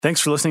Thanks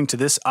for listening to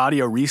this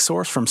audio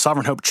resource from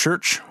Sovereign Hope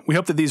Church. We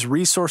hope that these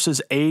resources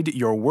aid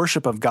your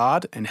worship of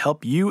God and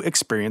help you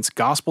experience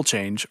gospel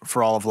change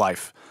for all of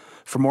life.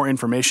 For more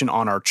information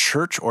on our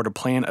church or to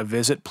plan a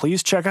visit,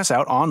 please check us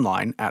out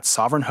online at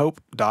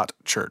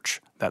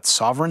sovereignhope.church. That's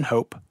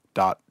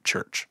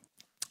sovereignhope.church.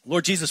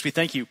 Lord Jesus, we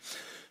thank you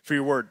for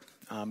your word.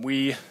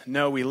 We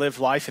know we live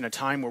life in a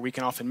time where we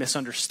can often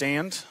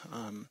misunderstand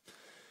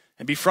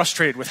and be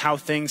frustrated with how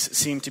things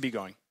seem to be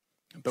going.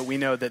 But we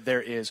know that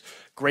there is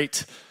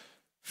great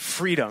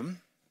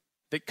freedom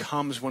that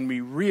comes when we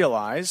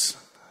realize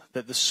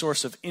that the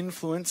source of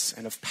influence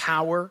and of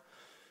power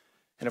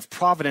and of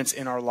providence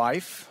in our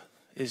life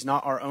is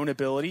not our own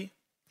ability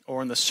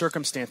or in the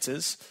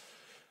circumstances,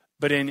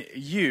 but in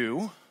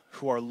you,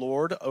 who are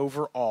Lord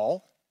over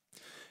all,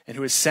 and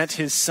who has sent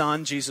his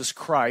Son, Jesus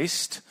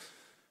Christ,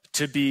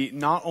 to be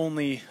not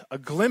only a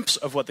glimpse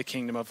of what the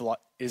kingdom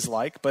is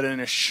like, but an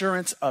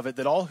assurance of it,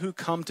 that all who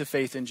come to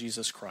faith in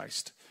Jesus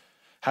Christ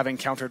have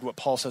encountered what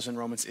Paul says in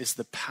Romans is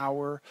the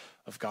power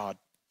of God.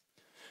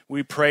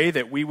 We pray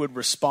that we would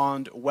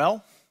respond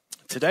well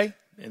today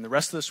and the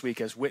rest of this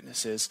week as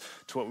witnesses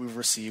to what we've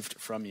received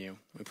from you.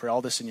 We pray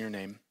all this in your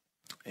name.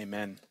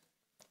 Amen.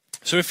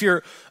 So if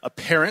you're a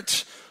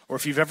parent or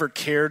if you've ever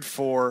cared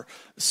for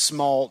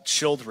small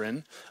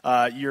children,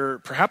 you're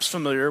perhaps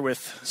familiar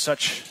with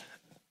such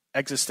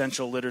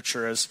existential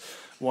literature as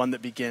one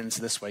that begins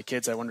this way.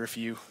 Kids, I wonder if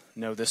you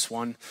know this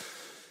one.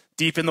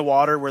 Deep in the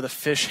water where the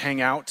fish hang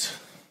out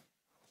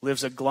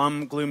lives a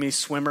gloomy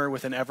swimmer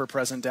with an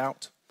ever-present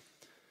doubt.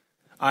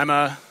 I'm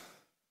a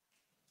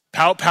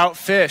pout-pout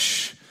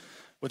fish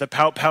with a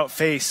pout-pout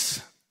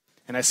face,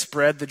 and I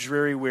spread the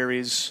dreary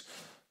wearies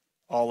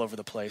all over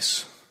the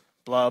place.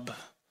 Blub,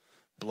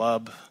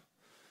 blub,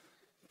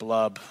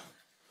 blub.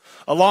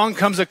 Along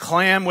comes a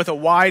clam with a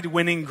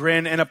wide-winning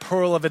grin and a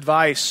pearl of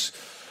advice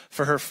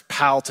for her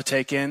pal to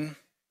take in.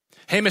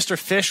 Hey, Mr.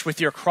 Fish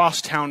with your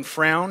crosstown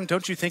frown,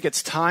 don't you think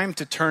it's time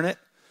to turn it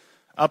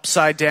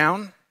upside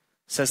down?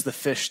 Says the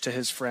fish to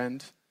his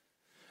friend.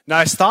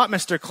 Nice thought,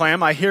 Mr.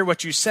 Clam. I hear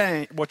what you're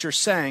saying,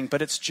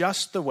 but it's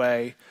just the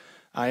way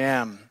I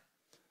am.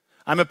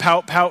 I'm a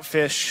pout-pout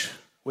fish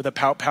with a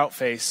pout-pout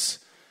face,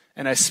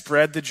 and I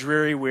spread the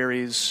dreary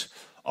wearies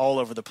all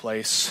over the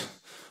place.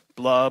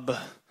 Blub,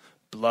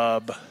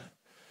 blub,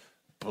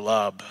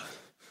 blub.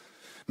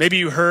 Maybe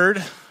you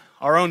heard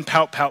our own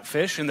pout-pout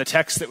fish in the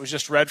text that was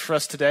just read for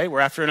us today,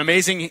 where after an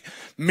amazing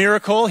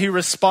miracle, he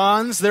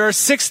responds, there are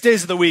 6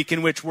 days of the week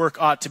in which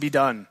work ought to be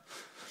done.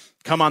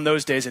 Come on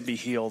those days and be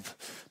healed,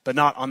 but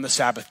not on the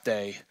Sabbath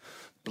day.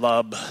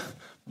 Blub,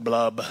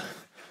 blub,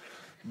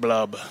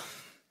 blub.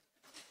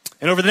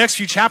 And over the next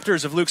few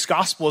chapters of Luke's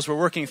gospel, as we're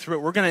working through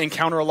it, we're going to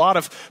encounter a lot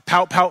of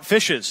pout-pout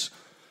fishes.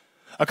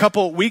 A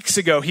couple weeks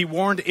ago, he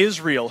warned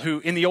Israel, who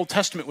in the Old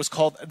Testament was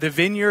called the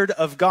vineyard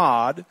of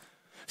God,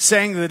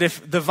 saying that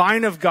if the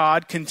vine of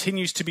God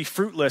continues to be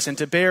fruitless and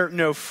to bear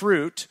no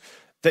fruit,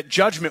 that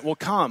judgment will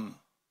come.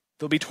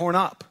 They'll be torn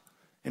up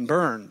and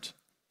burned.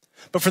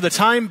 But for the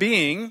time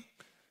being,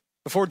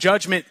 before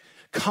judgment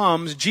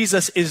comes,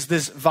 Jesus is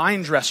this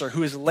vine dresser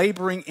who is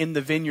laboring in the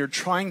vineyard,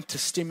 trying to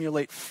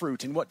stimulate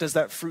fruit. And what does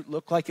that fruit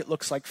look like? It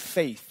looks like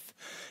faith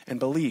and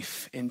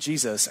belief in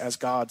Jesus as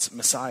God's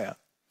Messiah.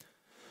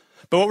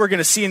 But what we're going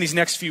to see in these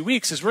next few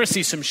weeks is we're going to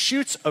see some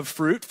shoots of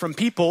fruit from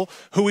people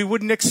who we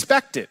wouldn't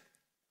expect it.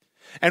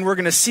 And we're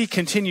going to see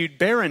continued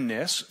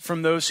barrenness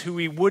from those who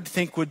we would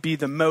think would be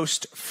the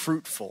most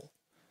fruitful.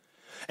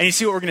 And you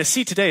see what we're going to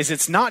see today is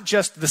it's not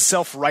just the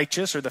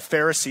self-righteous or the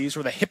Pharisees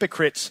or the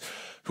hypocrites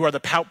who are the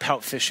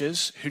pout-pout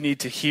fishes who need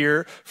to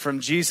hear from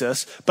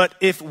Jesus. But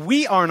if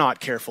we are not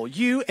careful,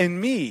 you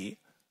and me,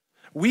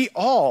 we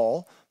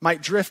all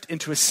might drift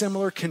into a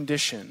similar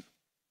condition.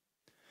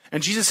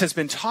 And Jesus has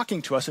been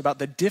talking to us about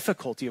the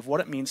difficulty of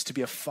what it means to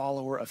be a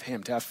follower of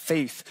him, to have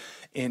faith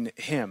in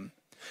him.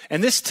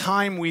 And this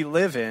time we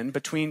live in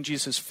between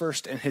Jesus'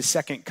 first and his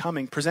second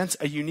coming presents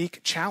a unique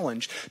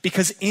challenge,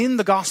 because in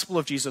the gospel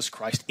of Jesus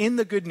Christ, in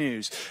the good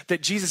news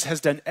that Jesus has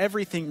done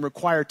everything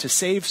required to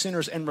save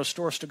sinners and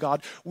restore us to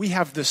God, we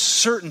have the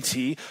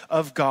certainty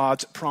of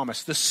God's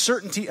promise, the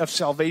certainty of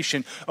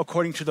salvation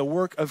according to the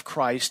work of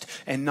Christ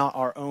and not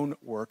our own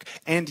work.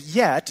 And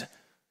yet,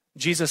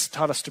 Jesus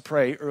taught us to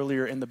pray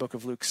earlier in the book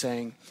of Luke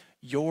saying,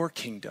 your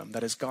kingdom,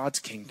 that is God's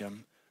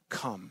kingdom,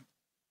 come.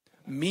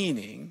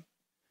 Meaning,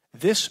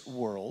 this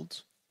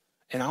world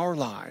and our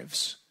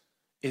lives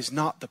is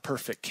not the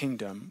perfect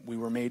kingdom we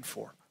were made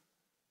for.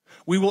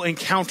 We will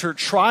encounter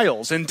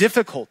trials and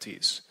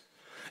difficulties.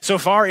 So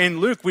far in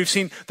Luke, we've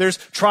seen there's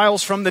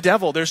trials from the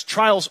devil, there's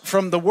trials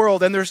from the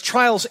world, and there's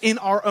trials in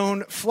our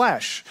own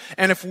flesh.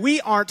 And if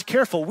we aren't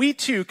careful, we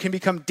too can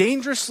become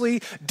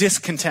dangerously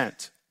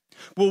discontent.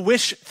 We'll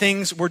wish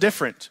things were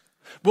different.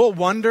 We'll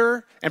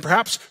wonder and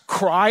perhaps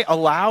cry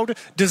aloud,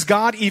 does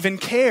God even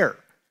care?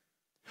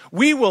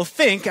 We will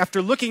think,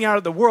 after looking out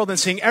at the world and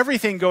seeing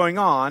everything going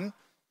on,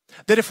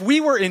 that if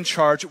we were in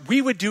charge,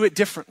 we would do it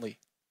differently.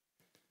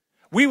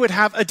 We would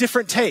have a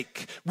different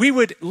take. We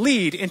would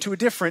lead into a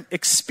different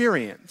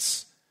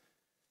experience.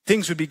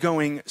 Things would be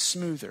going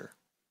smoother.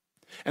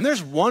 And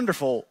there's a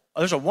wonderful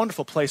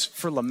place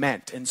for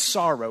lament and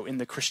sorrow in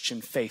the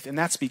Christian faith. And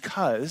that's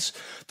because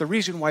the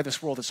reason why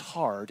this world is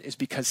hard is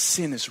because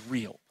sin is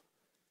real.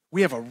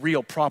 We have a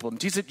real problem.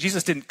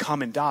 Jesus didn't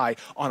come and die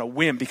on a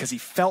whim because he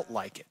felt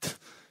like it.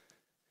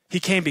 He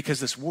came because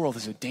this world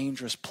is a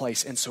dangerous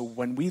place. And so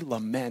when we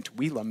lament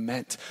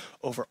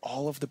over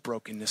all of the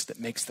brokenness that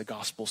makes the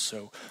gospel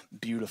so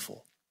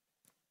beautiful.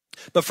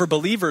 But for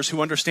believers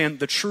who understand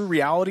the true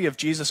reality of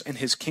Jesus and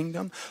his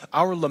kingdom,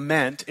 our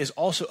lament is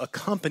also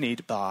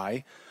accompanied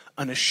by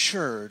an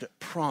assured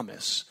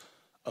promise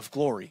of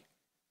glory.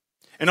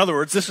 In other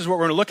words, this is what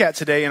we're going to look at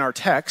today in our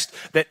text,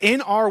 that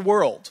in our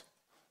world,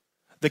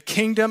 the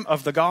kingdom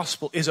of the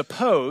gospel is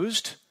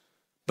opposed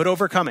but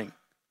overcoming.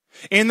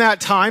 In that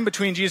time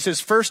between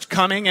Jesus' first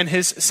coming and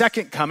his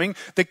second coming,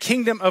 the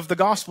kingdom of the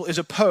gospel is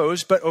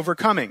opposed but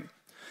overcoming.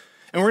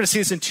 And we're going to see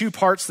this in two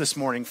parts this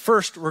morning.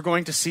 First, we're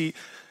going to see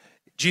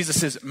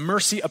Jesus'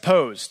 mercy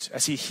opposed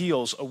as he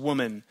heals a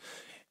woman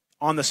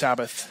on the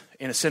Sabbath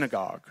in a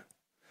synagogue.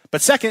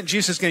 But second,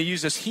 Jesus is going to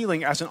use this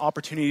healing as an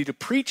opportunity to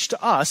preach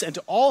to us and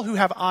to all who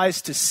have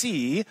eyes to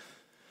see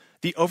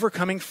the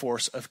overcoming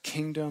force of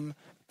kingdom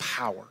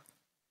power.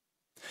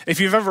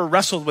 If you've ever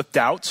wrestled with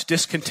doubts,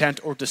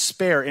 discontent, or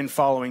despair in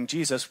following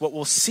Jesus, what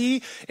we'll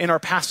see in our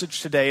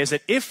passage today is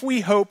that if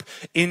we hope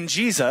in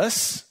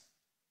Jesus,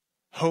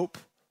 hope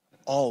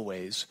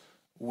always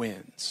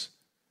wins.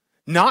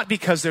 Not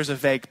because there's a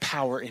vague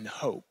power in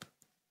hope,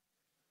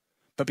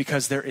 but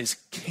because there is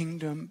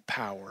kingdom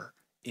power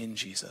in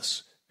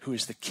Jesus, who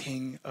is the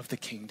King of the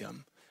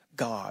kingdom,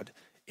 God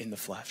in the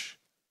flesh.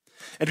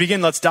 And to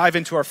begin, let's dive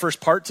into our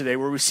first part today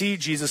where we see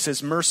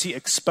Jesus' mercy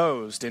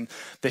exposed in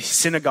the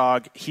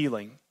synagogue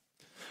healing.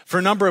 For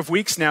a number of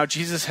weeks now,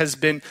 Jesus has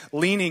been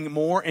leaning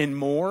more and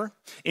more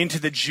into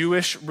the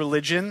Jewish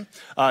religion,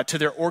 to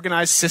their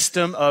organized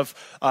system of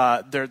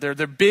their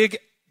big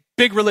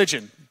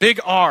religion,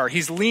 big R.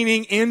 He's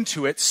leaning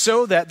into it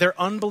so that their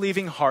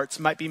unbelieving hearts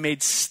might be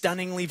made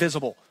stunningly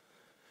visible.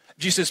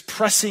 Jesus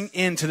pressing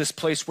into this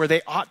place where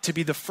they ought to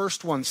be the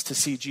first ones to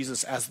see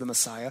Jesus as the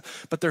Messiah,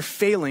 but they're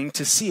failing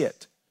to see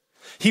it.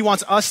 He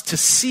wants us to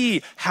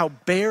see how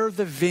bare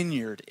the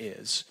vineyard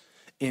is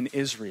in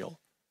Israel.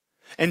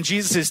 And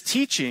Jesus is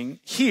teaching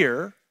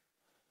here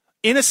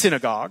in a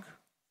synagogue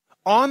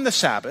on the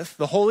Sabbath,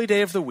 the holy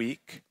day of the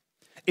week,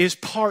 is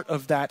part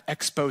of that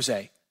expose.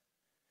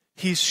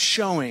 He's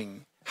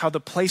showing how the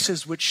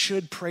places which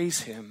should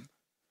praise him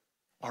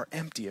are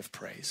empty of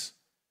praise.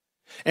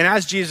 And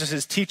as Jesus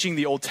is teaching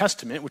the Old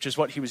Testament, which is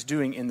what he was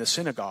doing in the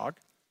synagogue,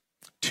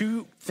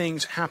 two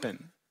things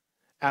happen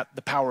at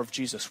the power of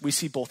Jesus. We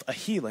see both a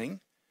healing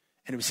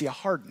and we see a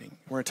hardening.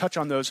 We're going to touch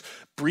on those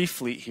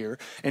briefly here.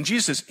 And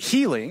Jesus'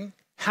 healing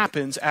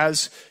happens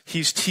as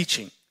he's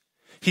teaching.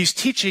 He's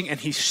teaching and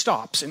he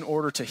stops in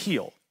order to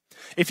heal.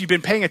 If you've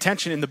been paying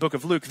attention in the book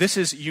of Luke, this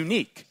is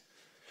unique.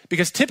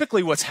 Because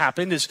typically what's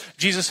happened is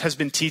Jesus has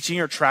been teaching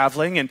or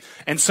traveling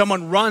and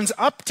someone runs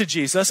up to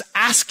Jesus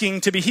asking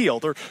to be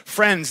healed, or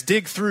friends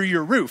dig through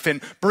your roof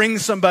and bring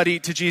somebody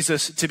to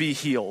Jesus to be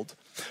healed.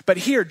 But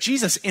here,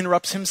 Jesus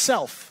interrupts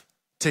himself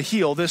to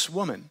heal this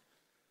woman.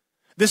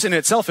 This in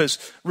itself is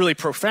really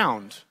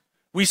profound.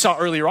 We saw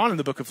earlier on in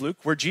the book of Luke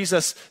where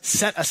Jesus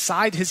set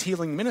aside his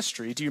healing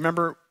ministry. Do you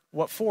remember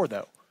what for,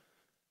 though?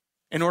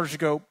 In order to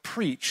go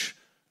preach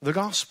the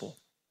gospel.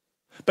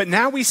 But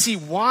now we see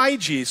why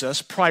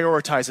Jesus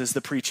prioritizes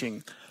the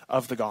preaching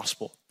of the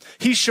gospel.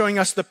 He's showing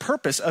us the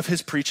purpose of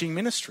his preaching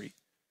ministry.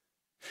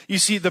 You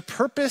see, the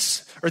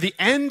purpose or the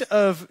end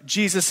of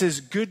Jesus'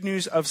 good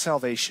news of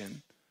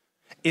salvation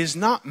is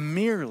not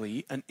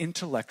merely an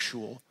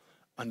intellectual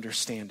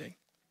understanding.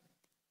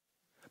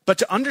 But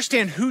to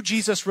understand who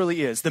Jesus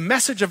really is, the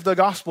message of the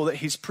gospel that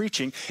he's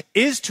preaching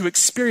is to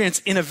experience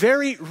in a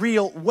very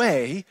real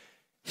way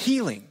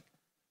healing.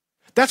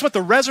 That's what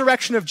the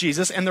resurrection of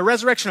Jesus and the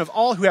resurrection of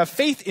all who have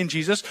faith in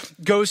Jesus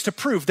goes to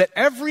prove, that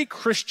every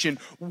Christian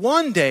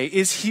one day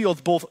is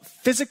healed both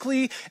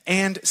physically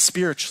and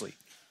spiritually.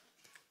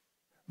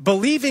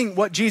 Believing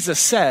what Jesus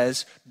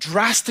says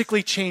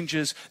drastically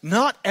changes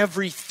not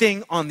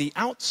everything on the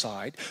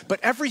outside, but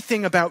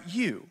everything about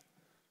you.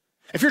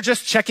 If you're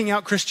just checking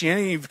out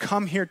Christianity and you've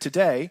come here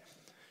today,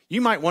 you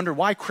might wonder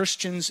why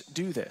Christians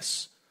do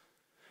this.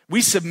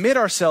 We submit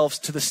ourselves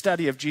to the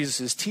study of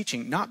Jesus'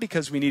 teaching, not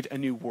because we need a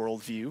new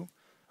worldview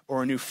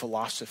or a new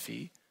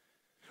philosophy.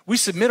 We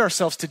submit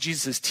ourselves to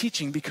Jesus'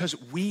 teaching because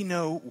we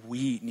know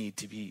we need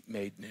to be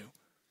made new.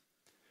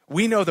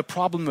 We know the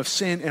problem of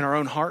sin in our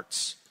own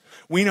hearts.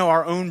 We know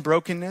our own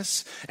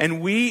brokenness.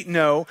 And we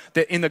know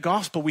that in the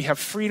gospel we have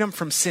freedom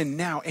from sin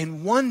now.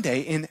 And one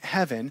day in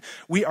heaven,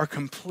 we are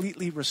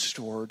completely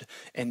restored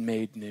and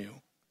made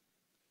new.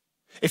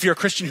 If you're a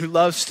Christian who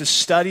loves to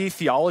study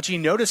theology,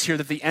 notice here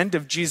that the end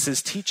of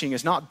Jesus' teaching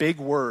is not big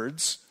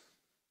words,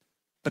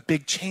 but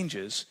big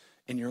changes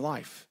in your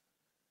life.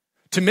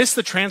 To miss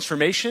the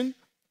transformation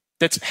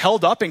that's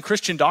held up in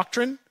Christian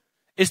doctrine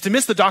is to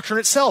miss the doctrine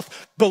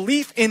itself.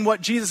 Belief in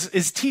what Jesus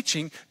is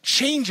teaching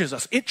changes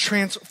us. It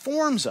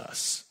transforms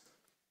us.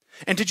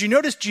 And did you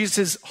notice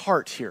Jesus'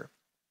 heart here?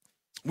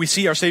 We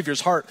see our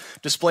Savior's heart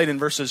displayed in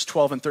verses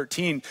 12 and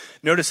 13.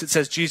 Notice it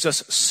says,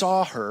 Jesus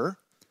saw her,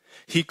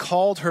 he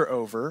called her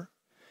over,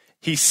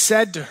 he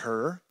said to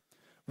her,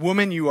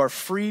 "Woman, you are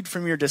freed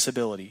from your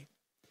disability."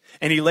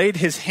 And he laid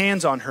his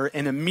hands on her,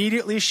 and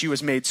immediately she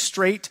was made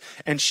straight,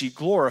 and she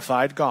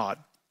glorified God.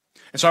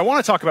 And so I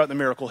want to talk about the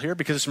miracle here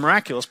because it's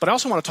miraculous, but I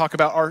also want to talk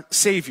about our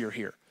Savior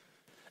here.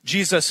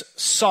 Jesus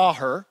saw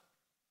her,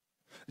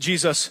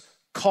 Jesus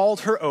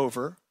called her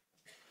over,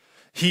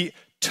 he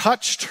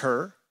touched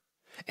her,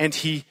 and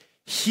he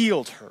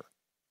healed her.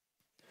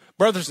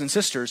 Brothers and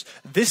sisters,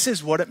 this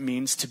is what it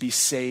means to be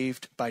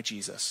saved by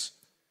Jesus.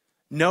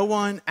 No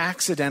one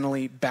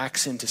accidentally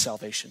backs into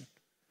salvation.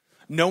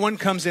 No one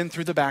comes in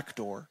through the back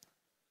door.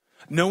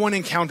 No one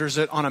encounters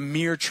it on a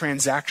mere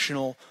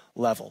transactional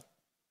level.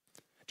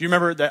 Do you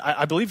remember that?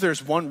 I believe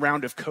there's one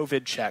round of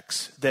COVID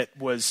checks that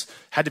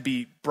had to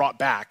be brought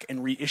back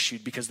and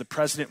reissued because the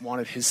president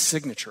wanted his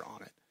signature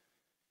on it.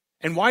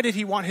 And why did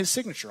he want his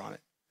signature on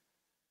it?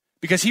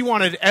 Because he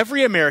wanted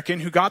every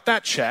American who got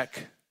that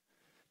check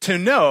to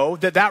know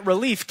that that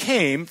relief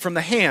came from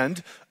the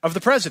hand of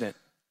the president.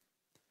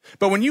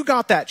 But when you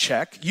got that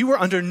check, you were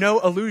under no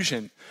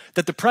illusion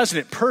that the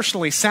president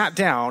personally sat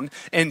down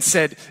and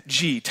said,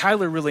 "Gee,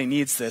 Tyler really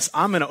needs this.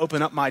 I'm going to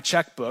open up my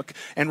checkbook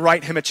and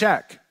write him a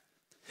check."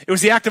 It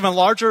was the act of a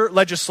larger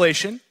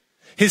legislation.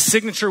 His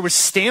signature was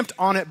stamped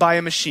on it by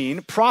a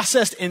machine,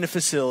 processed in a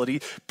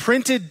facility,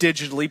 printed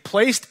digitally,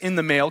 placed in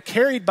the mail,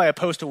 carried by a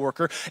postal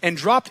worker, and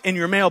dropped in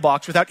your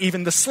mailbox without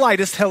even the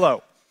slightest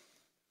hello.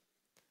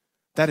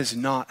 That is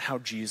not how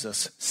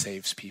Jesus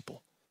saves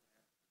people.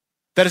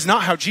 That is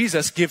not how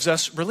Jesus gives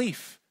us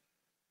relief.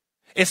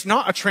 It's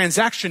not a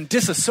transaction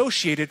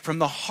disassociated from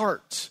the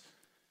heart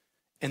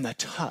and the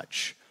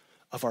touch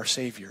of our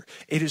Savior.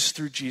 It is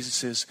through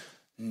Jesus'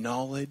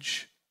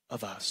 knowledge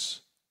of us,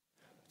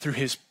 through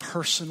his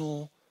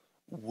personal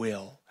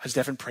will. As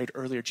Devin prayed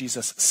earlier,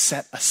 Jesus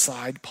set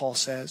aside, Paul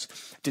says,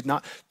 did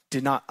not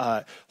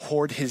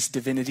hoard his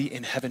divinity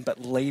in heaven, but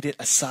laid it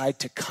aside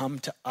to come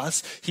to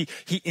us. He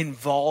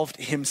involved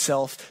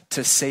himself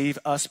to save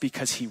us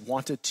because he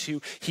wanted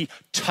to. He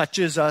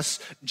touches us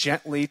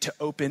gently to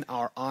open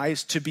our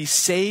eyes. To be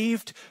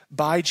saved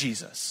by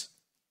Jesus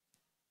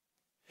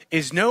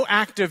is no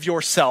act of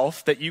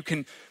yourself that you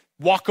can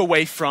walk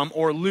away from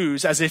or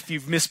lose as if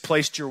you've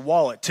misplaced your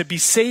wallet. To be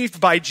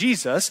saved by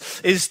Jesus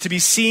is to be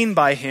seen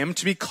by him,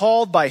 to be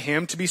called by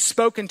him, to be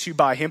spoken to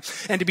by him,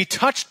 and to be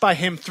touched by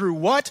him through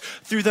what?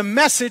 Through the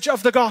message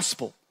of the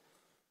gospel.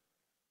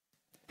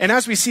 And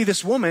as we see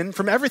this woman,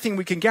 from everything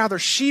we can gather,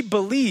 she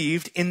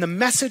believed in the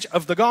message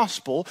of the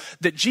gospel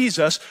that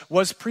Jesus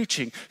was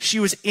preaching. She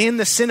was in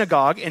the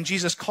synagogue, and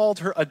Jesus called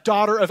her a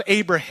daughter of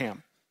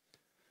Abraham,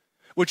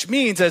 which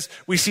means, as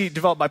we see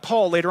developed by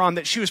Paul later on,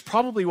 that she was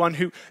probably one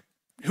who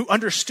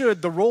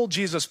understood the role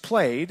Jesus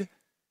played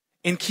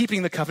in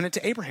keeping the covenant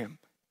to Abraham,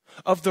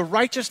 of the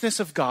righteousness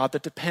of God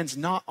that depends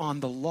not on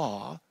the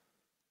law,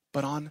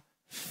 but on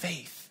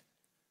faith.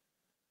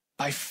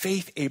 By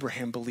faith,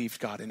 Abraham believed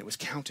God, and it was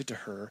counted to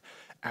her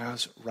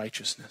as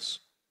righteousness.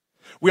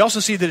 We also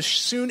see that as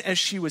soon as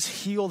she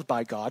was healed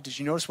by God, did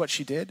you notice what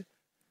she did?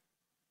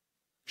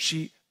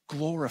 She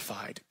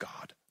glorified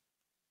God.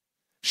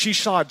 She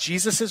saw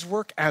Jesus'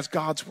 work as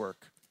God's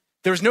work.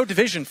 There was no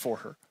division for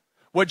her.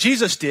 What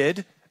Jesus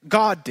did,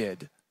 God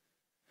did.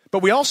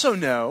 But we also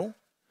know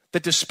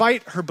that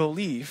despite her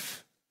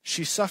belief,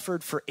 she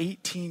suffered for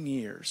 18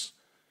 years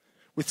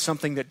with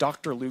something that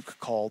Dr. Luke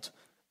called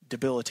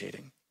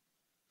debilitating.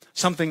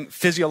 Something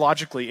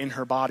physiologically in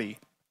her body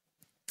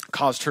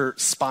caused her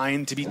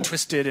spine to be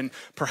twisted and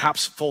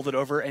perhaps folded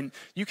over. And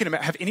you can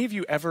imagine, have any of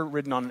you ever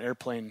ridden on an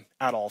airplane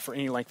at all for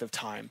any length of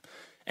time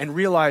and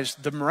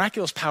realized the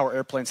miraculous power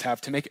airplanes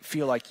have to make it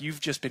feel like you've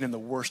just been in the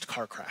worst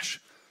car crash?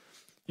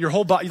 Your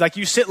whole body, like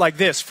you sit like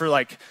this for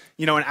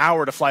an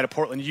hour to fly to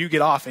Portland. You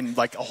get off and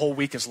a whole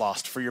week is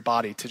lost for your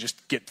body to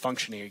just get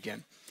functioning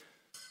again.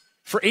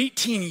 For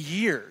 18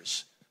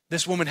 years,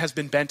 this woman has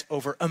been bent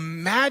over.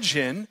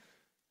 Imagine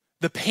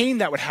the pain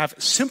that would have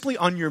simply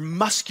on your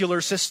muscular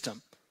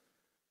system.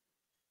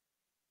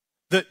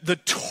 The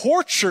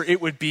torture it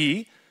would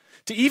be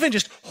to even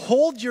just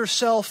hold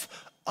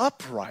yourself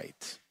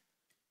upright.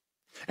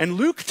 And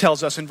Luke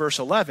tells us in verse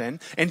 11,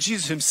 and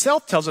Jesus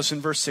himself tells us in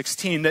verse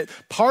 16, that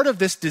part of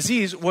this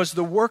disease was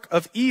the work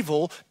of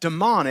evil,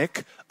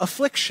 demonic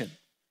affliction.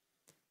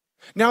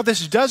 Now,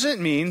 this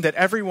doesn't mean that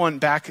everyone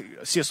back,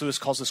 C.S. Lewis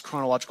calls this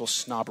chronological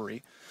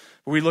snobbery,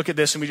 where we look at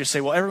this and we just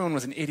say, well, everyone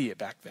was an idiot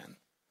back then.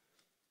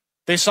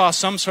 They saw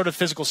some sort of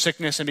physical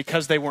sickness, and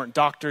because they weren't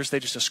doctors, they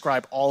just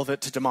ascribe all of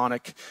it to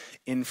demonic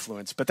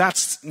influence. But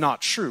that's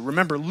not true.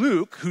 Remember,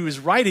 Luke, who is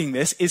writing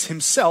this, is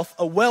himself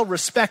a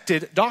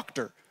well-respected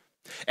doctor.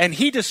 And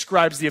he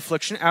describes the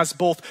affliction as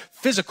both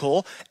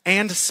physical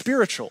and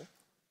spiritual.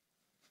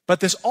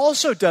 But this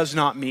also does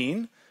not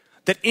mean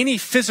that any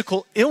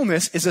physical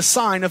illness is a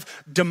sign of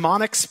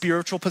demonic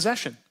spiritual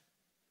possession.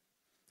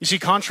 You see,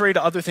 contrary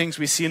to other things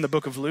we see in the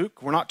book of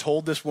Luke, we're not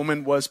told this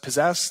woman was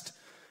possessed,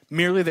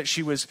 merely that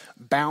she was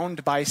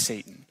bound by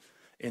Satan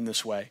in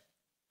this way.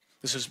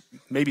 This is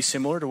maybe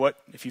similar to what,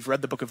 if you've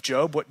read the book of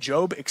Job, what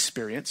Job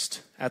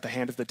experienced at the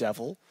hand of the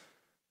devil,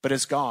 but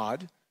as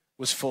God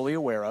was fully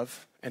aware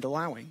of and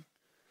allowing.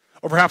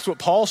 Or perhaps what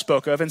Paul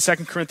spoke of in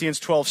 2 Corinthians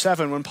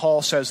 12:7 when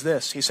Paul says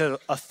this. He said,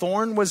 "A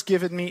thorn was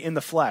given me in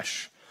the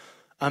flesh,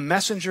 a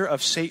messenger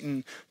of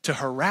Satan to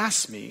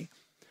harass me,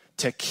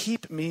 to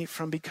keep me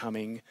from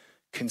becoming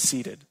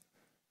conceited."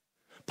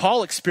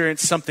 Paul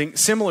experienced something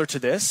similar to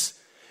this,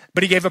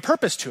 but he gave a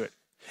purpose to it.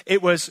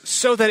 It was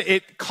so that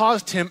it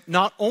caused him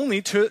not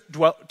only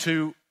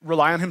to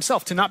rely on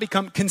himself, to not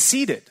become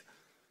conceited.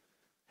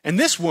 And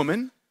this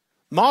woman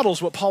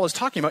models what Paul is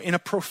talking about in a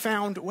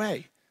profound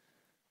way.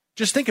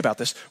 Just think about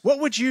this. What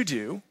would you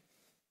do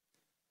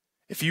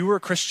if you were a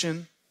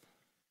Christian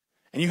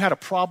and you had a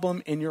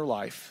problem in your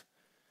life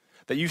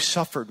that you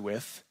suffered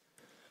with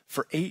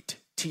for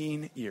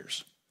 18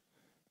 years,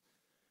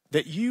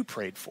 that you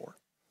prayed for,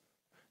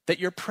 that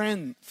your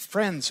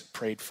friends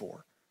prayed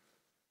for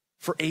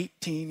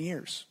 18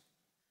 years?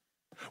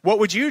 What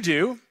would you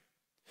do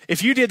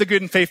if you did the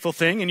good and faithful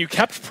thing and you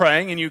kept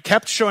praying and you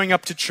kept showing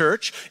up to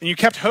church and you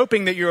kept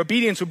hoping that your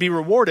obedience would be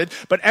rewarded,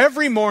 but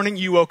every morning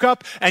you woke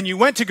up and you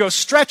went to go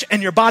stretch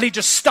and your body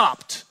just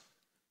stopped?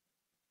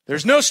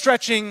 There's no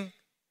stretching.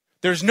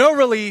 There's no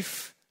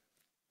relief.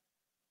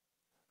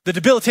 The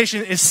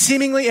debilitation is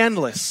seemingly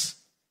endless.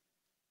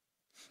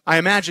 I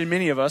imagine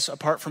many of us,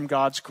 apart from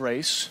God's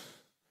grace,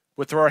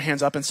 would throw our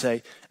hands up and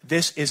say,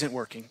 "This isn't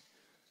working."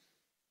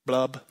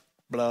 Blub,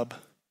 blub,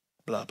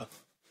 blub.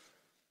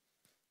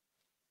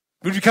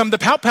 We become the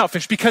pout-pout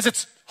fish because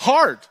it's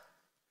hard.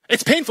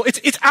 It's painful.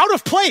 It's out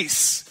of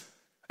place.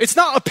 It's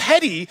not a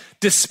petty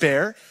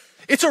despair.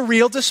 It's a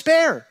real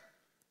despair.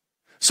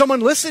 Someone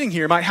listening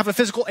here might have a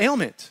physical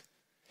ailment.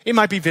 It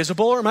might be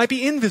visible or it might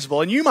be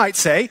invisible. And you might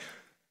say,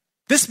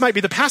 this might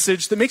be the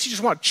passage that makes you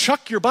just want to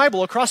chuck your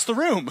Bible across the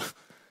room.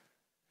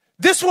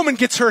 This woman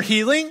gets her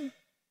healing.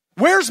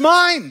 Where's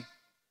mine?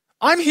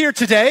 I'm here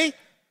today.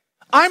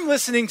 I'm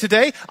listening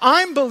today.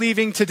 I'm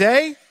believing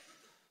today.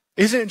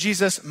 Isn't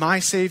Jesus my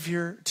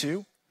Savior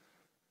too?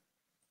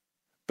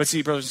 But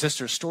see, brothers and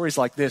sisters, stories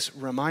like this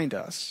remind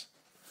us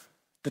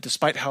that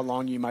despite how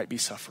long you might be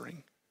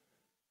suffering,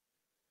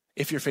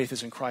 if your faith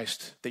is in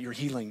Christ, that your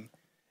healing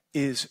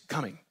is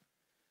coming.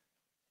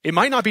 It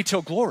might not be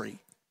till glory,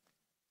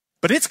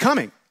 but it's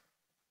coming.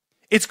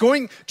 It's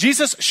going.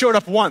 Jesus showed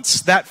up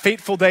once that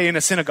fateful day in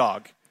a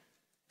synagogue,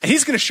 and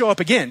he's going to show up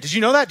again. Did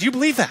you know that? Do you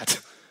believe that?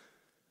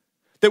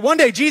 That one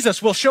day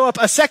Jesus will show up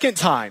a second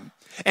time,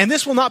 and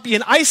this will not be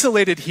an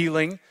isolated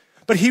healing,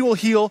 but he will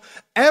heal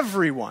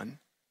everyone.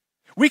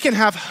 We can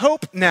have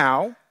hope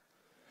now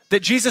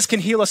that Jesus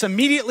can heal us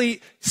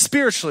immediately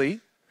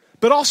spiritually,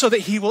 but also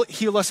that he will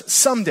heal us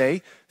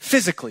someday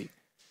physically.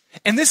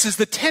 And this is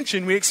the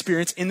tension we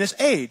experience in this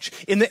age,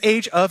 in the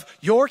age of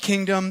your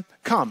kingdom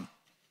come.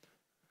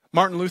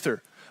 Martin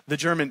Luther, the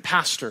German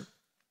pastor,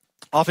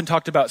 often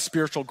talked about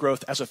spiritual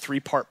growth as a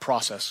three-part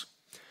process.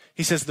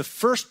 He says the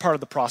first part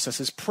of the process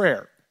is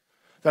prayer.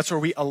 That's where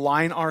we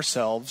align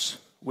ourselves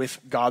with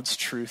God's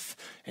truth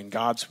and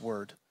God's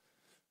word.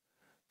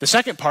 The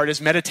second part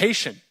is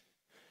meditation.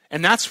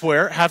 And that's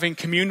where, having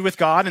communed with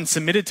God and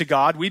submitted to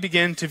God, we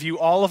begin to view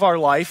all of our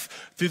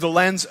life through the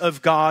lens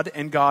of God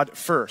and God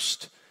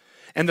first.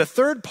 And the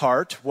third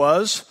part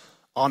was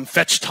on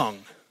fetch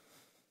tongue.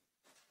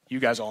 You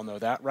guys all know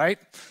that, right?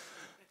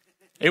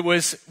 It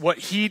was what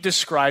he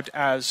described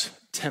as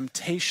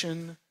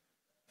temptation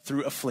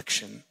through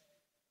affliction.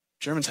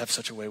 Germans have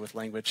such a way with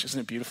language. Isn't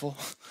it beautiful?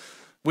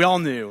 We all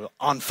knew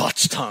on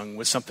fetch tongue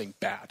was something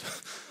bad.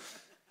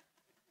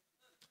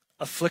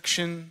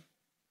 Affliction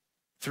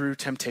through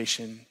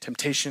temptation,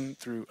 temptation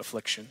through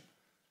affliction.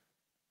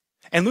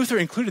 And Luther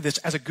included this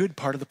as a good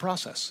part of the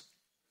process.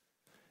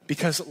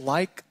 Because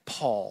like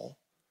Paul,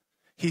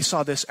 he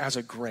saw this as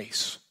a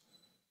grace.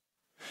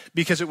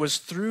 Because it was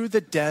through the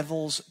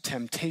devil's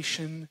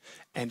temptation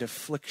and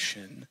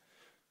affliction,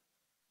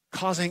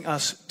 causing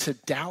us to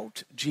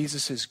doubt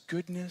Jesus'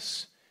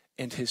 goodness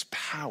and his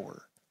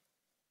power,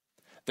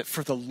 that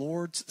for the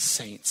Lord's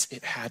saints,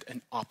 it had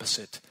an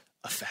opposite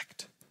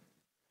effect.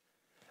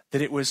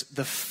 That it was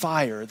the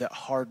fire that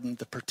hardened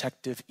the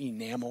protective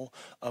enamel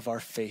of our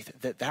faith,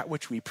 that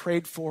which we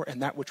prayed for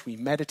and that which we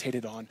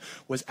meditated on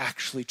was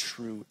actually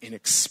true in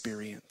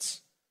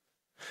experience.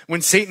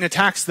 When Satan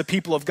attacks the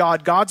people of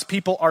God, God's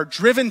people are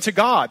driven to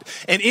God.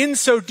 And in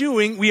so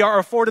doing, we are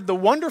afforded the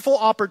wonderful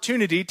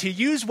opportunity to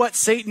use what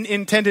Satan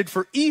intended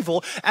for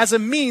evil as a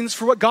means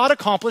for what God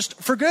accomplished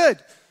for good.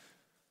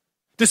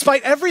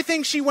 Despite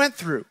everything she went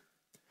through,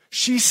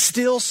 she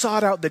still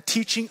sought out the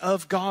teaching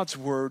of God's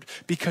word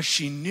because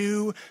she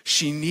knew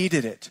she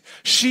needed it.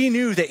 She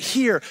knew that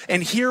here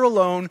and here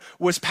alone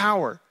was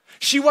power.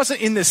 She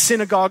wasn't in the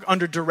synagogue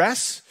under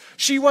duress.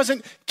 She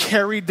wasn't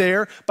carried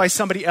there by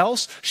somebody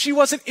else. She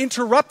wasn't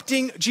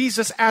interrupting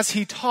Jesus as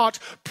he taught,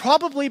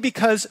 probably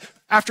because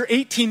after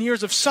 18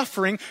 years of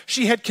suffering,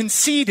 she had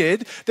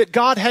conceded that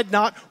God had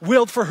not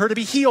willed for her to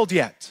be healed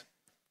yet.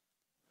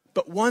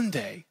 But one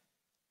day,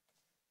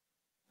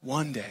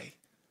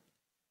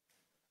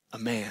 a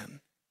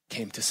man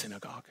came to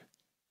synagogue.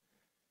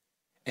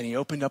 and he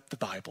opened up the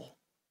Bible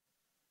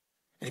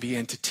and he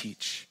began to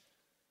teach.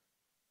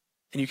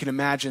 And you can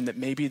imagine that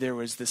maybe there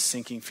was this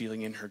sinking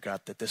feeling in her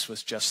gut that this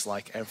was just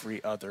like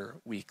every other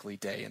weekly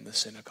day in the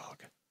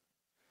synagogue.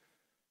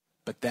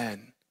 But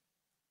then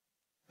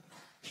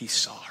he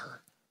saw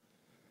her.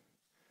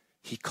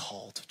 He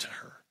called to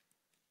her.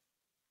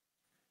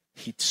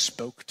 He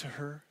spoke to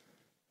her.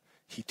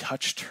 He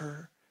touched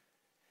her,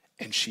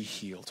 and she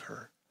healed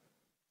her.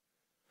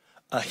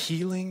 A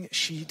healing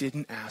she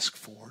didn't ask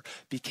for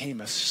became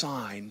a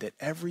sign that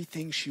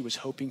everything she was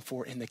hoping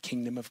for in the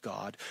kingdom of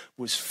God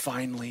was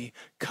finally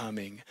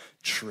coming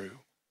true.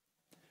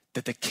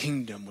 That the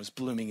kingdom was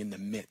blooming in the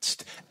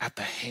midst at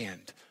the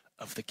hand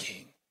of the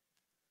king.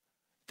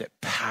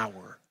 That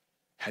power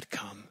had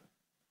come.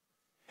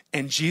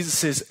 And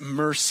Jesus'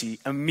 mercy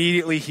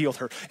immediately healed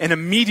her. And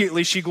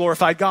immediately she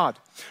glorified God.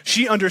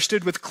 She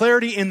understood with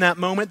clarity in that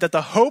moment that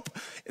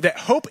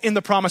hope in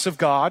the promise of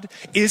God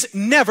is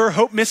never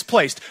hope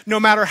misplaced. No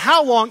matter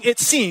how long it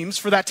seems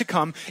for that to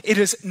come, it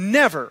is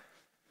never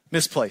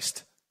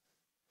misplaced.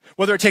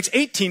 Whether it takes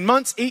 18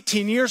 months,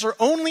 18 years, or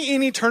only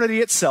in eternity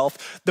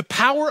itself, the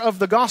power of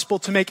the gospel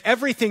to make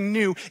everything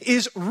new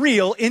is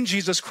real in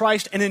Jesus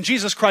Christ and in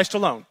Jesus Christ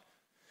alone.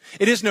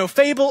 It is no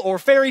fable or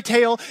fairy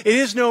tale. It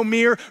is no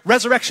mere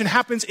resurrection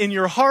happens in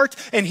your heart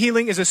and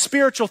healing is a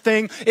spiritual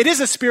thing. It is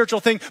a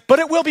spiritual thing, but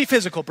it will be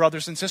physical,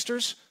 brothers and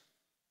sisters.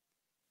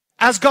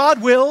 As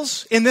God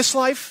wills in this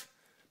life,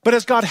 but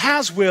as God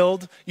has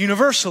willed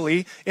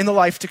universally in the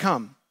life to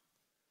come.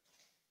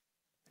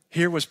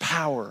 Here was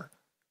power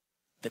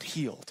that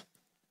healed,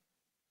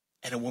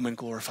 and a woman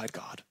glorified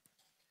God.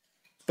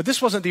 But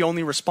this wasn't the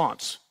only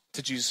response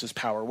to Jesus'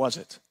 power, was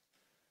it?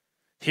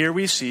 Here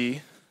we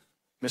see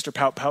Mr.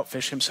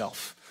 Pout-Pout-Fish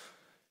himself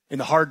in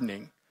the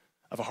hardening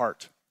of a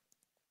heart.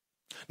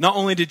 Not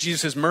only did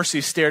Jesus'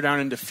 mercy stare down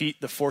and defeat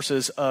the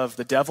forces of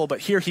the devil, but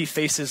here he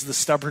faces the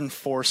stubborn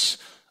force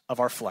of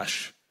our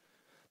flesh,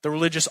 the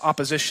religious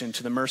opposition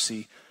to the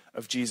mercy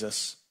of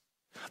Jesus.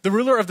 The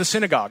ruler of the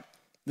synagogue,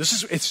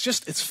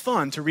 it's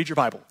fun to read your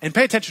Bible and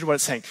pay attention to what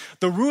it's saying.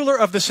 The ruler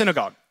of the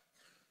synagogue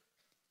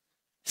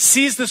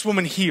sees this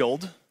woman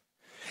healed,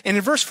 and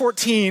in verse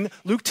 14,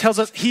 Luke tells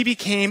us he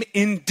became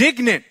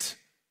indignant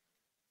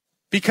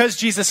because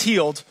Jesus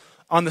healed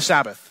on the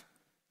Sabbath.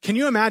 Can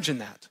you imagine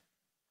that?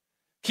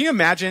 Can you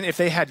imagine if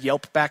they had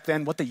Yelp back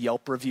then, what the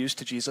Yelp reviews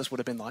to Jesus would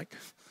have been like?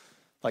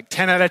 Like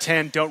 10 out of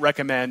 10, don't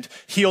recommend,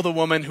 heal the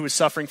woman who was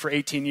suffering for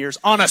 18 years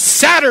on a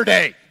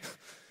Saturday.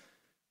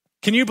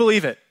 Can you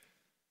believe it?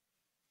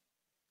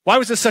 Why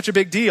was this such a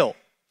big deal?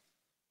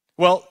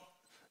 Well,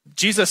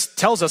 Jesus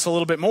tells us a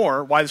little bit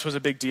more why this was a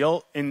big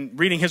deal. In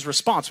reading his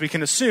response, we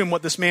can assume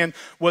what this man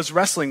was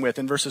wrestling with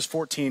in verses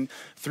 14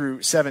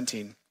 through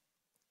 17.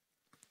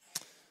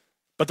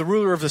 But the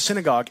ruler of the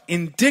synagogue,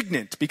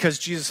 indignant because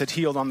Jesus had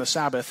healed on the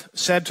Sabbath,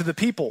 said to the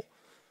people,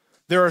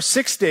 "There are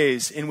 6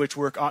 days in which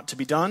work ought to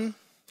be done.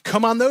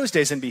 Come on those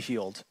days and be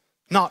healed,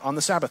 not on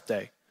the Sabbath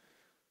day."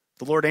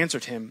 The Lord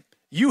answered him,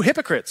 "You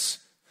hypocrites!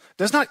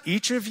 Does not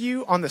each of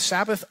you on the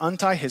Sabbath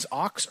untie his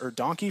ox or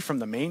donkey from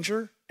the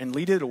manger and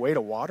lead it away to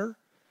water?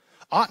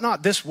 Ought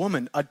not this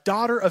woman, a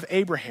daughter of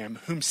Abraham,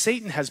 whom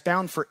Satan has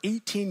bound for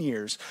 18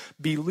 years,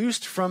 be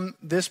loosed from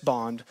this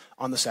bond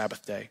on the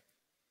Sabbath day?"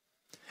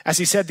 As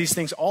he said these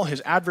things, all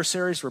his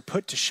adversaries were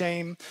put to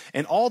shame,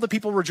 and all the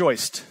people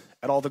rejoiced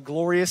at all the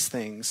glorious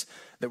things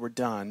that were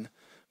done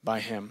by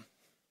him.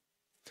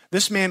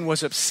 This man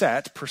was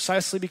upset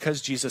precisely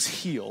because Jesus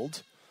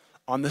healed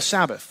on the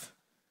Sabbath.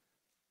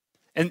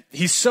 And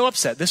he's so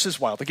upset, this is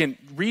wild. Again,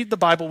 read the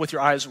Bible with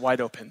your eyes wide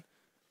open.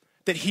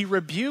 That he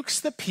rebukes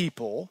the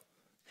people,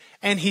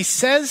 and he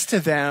says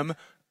to them,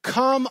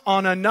 "Come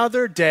on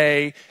another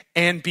day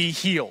and be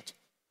healed."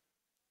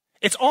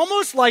 It's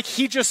almost like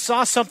he just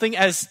saw something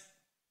as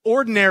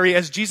ordinary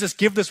as Jesus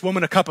give this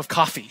woman a cup of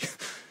coffee,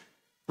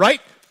 right?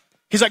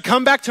 He's like,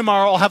 "Come back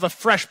tomorrow, I'll have a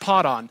fresh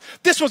pot on."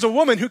 This was a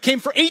woman who came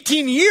for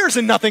 18 years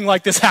and nothing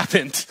like this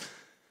happened.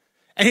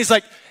 And he's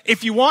like,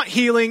 "If you want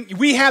healing,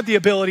 we had the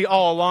ability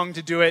all along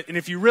to do it. And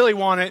if you really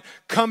want it,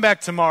 come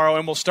back tomorrow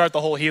and we'll start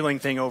the whole healing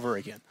thing over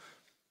again."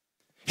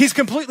 He's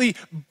completely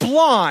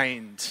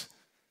blind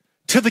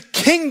to the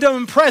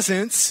kingdom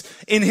presence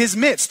in his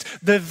midst.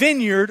 The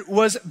vineyard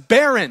was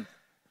barren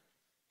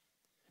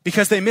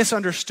because they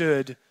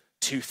misunderstood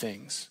two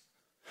things.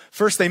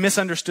 First, they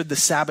misunderstood the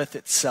Sabbath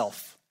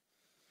itself.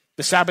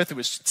 The Sabbath, it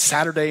was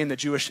Saturday in the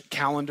Jewish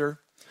calendar,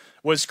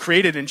 was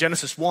created in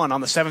Genesis 1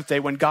 on the seventh day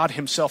when God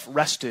himself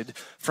rested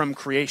from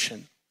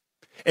creation.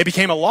 It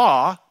became a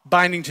law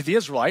binding to the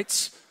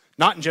Israelites,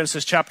 not in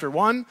Genesis chapter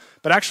 1,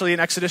 but actually in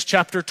Exodus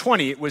chapter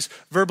 20. It was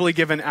verbally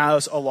given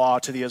as a law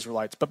to the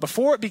Israelites. But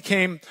before it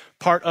became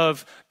part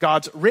of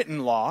God's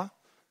written law,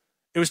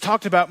 it was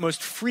talked about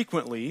most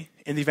frequently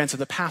in the events of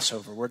the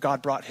Passover, where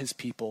God brought his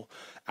people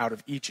out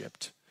of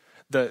Egypt.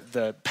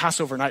 The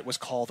Passover night was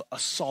called a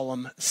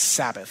solemn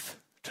Sabbath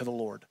to the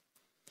Lord.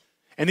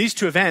 And these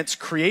two events,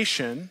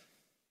 creation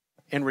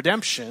and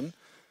redemption,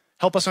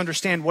 help us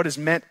understand what is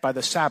meant by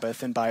the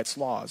Sabbath and by its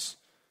laws.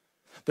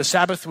 The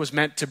Sabbath was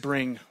meant to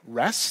bring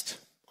rest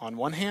on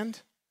one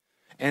hand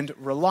and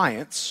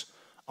reliance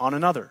on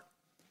another.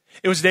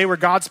 It was a day where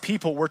God's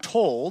people were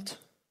told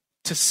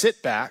to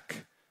sit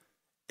back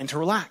and to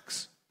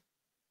relax.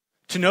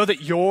 To know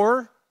that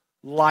your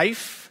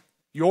life,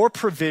 your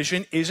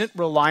provision isn't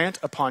reliant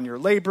upon your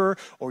labor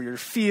or your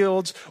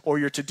fields or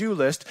your to-do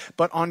list,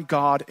 but on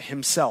God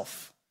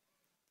himself.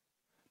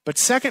 But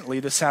secondly,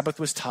 the Sabbath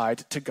was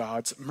tied to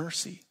God's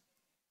mercy.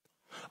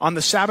 On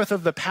the Sabbath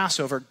of the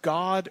Passover,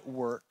 God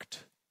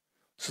worked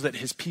so that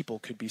his people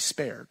could be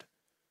spared.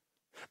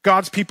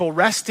 God's people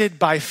rested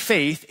by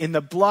faith in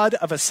the blood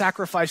of a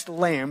sacrificed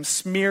lamb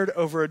smeared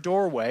over a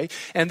doorway,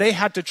 and they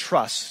had to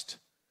trust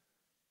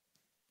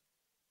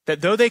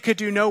that though they could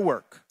do no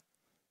work,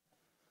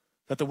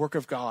 that the work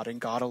of God and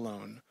God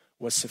alone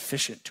was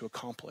sufficient to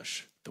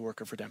accomplish the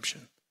work of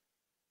redemption.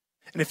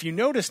 And if you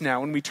notice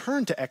now, when we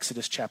turn to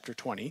Exodus chapter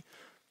 20,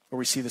 where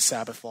we see the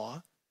Sabbath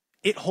law,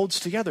 it holds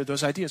together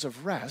those ideas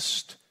of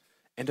rest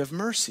and of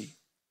mercy.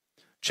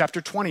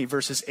 Chapter 20,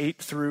 verses 8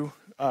 through,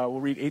 we'll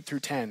read 8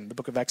 through 10, the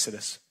book of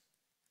Exodus.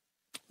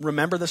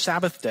 Remember the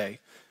Sabbath day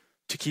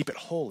to keep it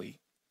holy.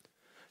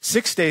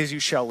 6 days you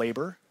shall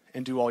labor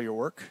and do all your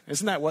work.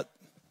 Isn't that what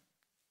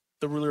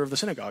the ruler of the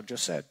synagogue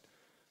just said?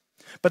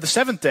 But the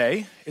seventh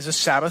day is a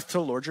Sabbath to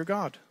the Lord your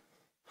God.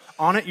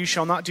 On it you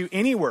shall not do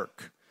any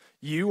work,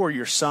 you or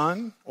your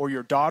son or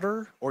your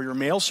daughter or your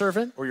male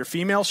servant or your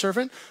female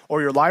servant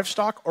or your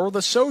livestock or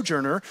the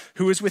sojourner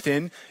who is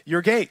within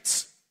your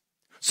gates.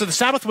 So the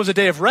Sabbath was a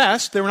day of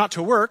rest. They were not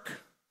to work,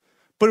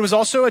 but it was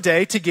also a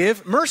day to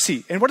give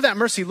mercy. And what did that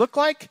mercy look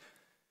like?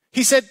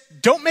 He said,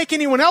 don't make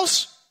anyone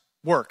else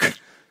work.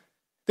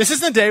 This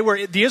isn't a day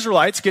where the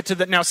Israelites get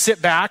to now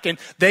sit back and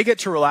they get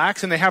to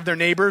relax and they have their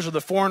neighbors or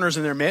the foreigners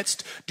in their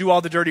midst do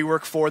all the dirty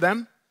work for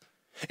them.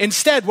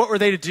 Instead, what were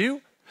they to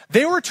do?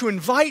 They were to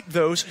invite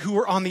those who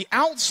were on the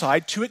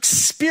outside to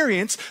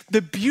experience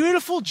the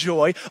beautiful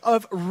joy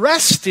of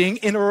resting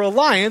in a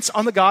reliance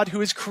on the God who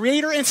is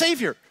creator and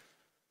savior.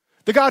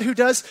 The God who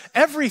does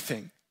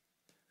everything.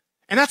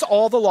 And that's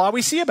all the law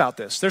we see about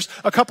this. There's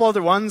a couple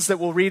other ones that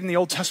we'll read in the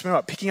Old Testament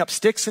about picking up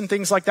sticks and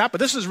things like that, but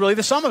this is really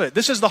the sum of it.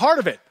 This is the heart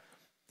of it.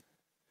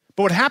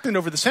 But what happened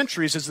over the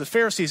centuries is the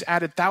Pharisees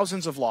added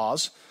thousands of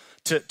laws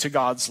to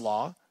God's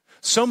law,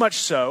 so much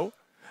so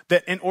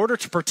that in order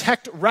to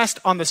protect rest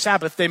on the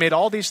Sabbath, they made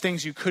all these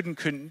things you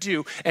couldn't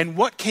do. And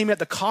what came at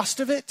the cost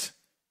of it?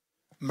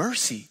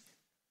 Mercy.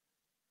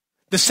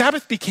 The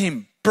Sabbath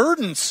became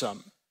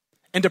burdensome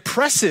and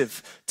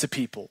oppressive to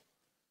people.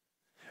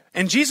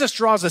 And Jesus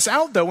draws us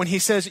out, though, when he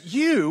says,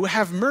 you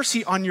have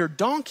mercy on your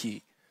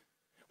donkey.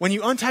 When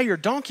you untie your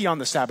donkey on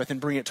the Sabbath and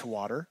bring it to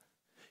water,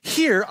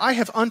 here I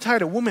have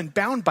untied a woman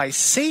bound by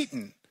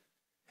Satan,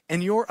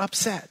 and you're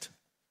upset.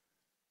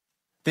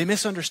 They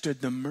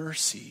misunderstood the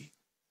mercy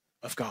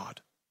of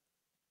God.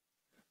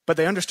 But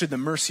they understood the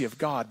mercy of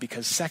God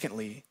because,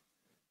 secondly,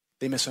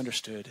 they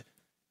misunderstood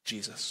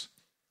Jesus.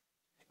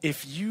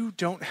 If you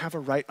don't have a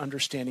right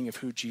understanding of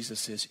who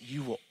Jesus is,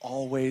 you will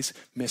always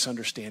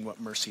misunderstand what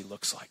mercy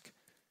looks like.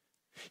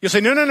 You'll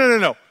say,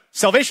 no.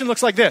 Salvation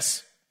looks like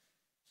this.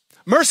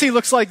 Mercy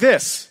looks like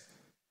this.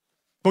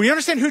 But when you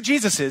understand who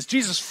Jesus is,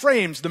 Jesus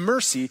frames the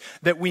mercy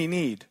that we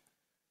need.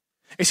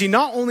 You see,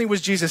 not only was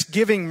Jesus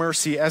giving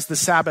mercy as the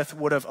Sabbath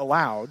would have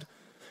allowed,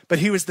 but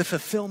he was the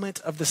fulfillment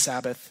of the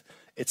Sabbath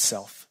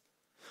itself.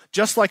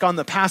 Just like on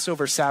the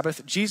Passover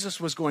Sabbath,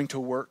 Jesus was going to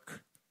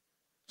work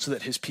so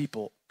that his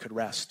people could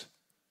rest.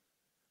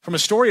 From a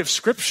story of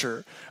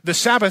Scripture, the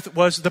Sabbath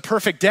was the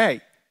perfect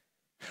day.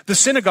 The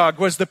synagogue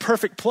was the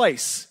perfect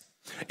place.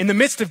 In the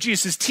midst of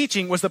Jesus'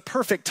 teaching was the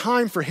perfect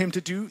time for him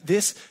to do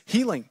this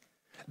healing.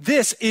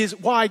 This is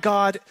why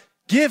God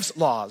gives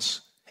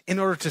laws, in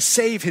order to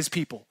save his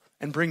people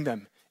and bring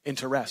them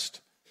into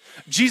rest.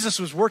 Jesus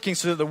was working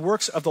so that the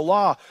works of the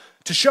law,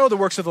 to show the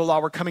works of the law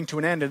were coming to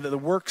an end, and that the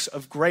works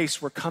of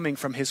grace were coming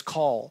from his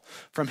call,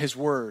 from his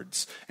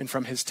words, and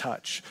from his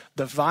touch.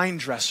 The vine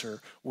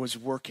dresser was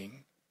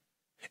working.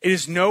 It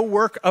is no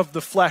work of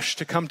the flesh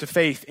to come to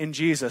faith in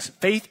Jesus.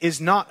 Faith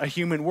is not a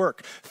human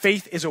work.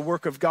 Faith is a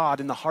work of God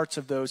in the hearts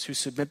of those who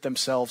submit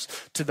themselves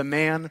to the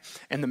man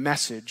and the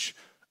message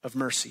of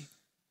mercy.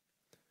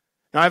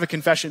 Now, I have a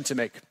confession to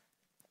make.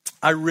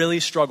 I really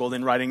struggled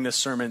in writing this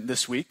sermon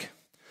this week.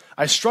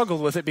 I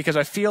struggled with it because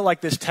I feel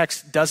like this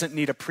text doesn't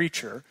need a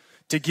preacher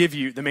to give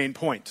you the main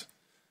point.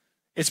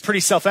 It's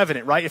pretty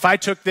self-evident, right? If I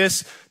took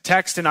this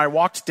text and I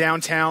walked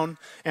downtown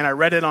and I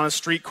read it on a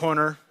street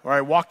corner, or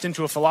I walked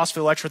into a philosophy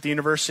lecture at the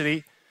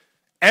university,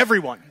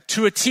 everyone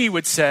to a T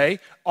would say,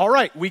 all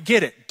right, we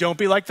get it. Don't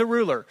be like the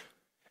ruler.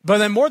 But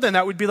then more than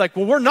that would be like,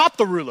 well, we're not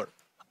the ruler.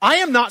 I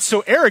am not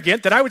so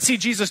arrogant that I would see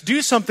Jesus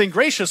do something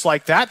gracious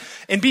like that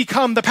and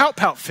become the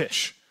pout-pout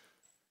fish.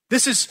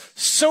 This is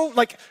so,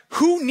 like,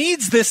 who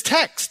needs this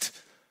text?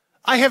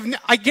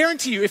 I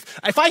guarantee you,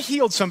 if I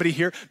healed somebody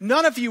here,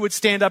 none of you would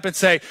stand up and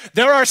say,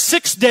 there are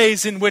 6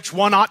 days in which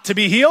one ought to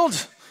be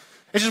healed.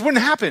 It just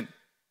wouldn't happen.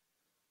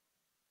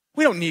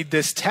 We don't need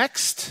this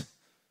text.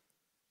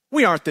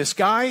 We aren't this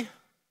guy.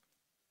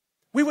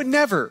 We would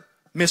never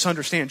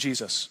misunderstand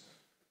Jesus.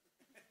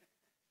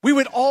 we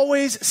would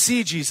always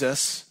see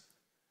Jesus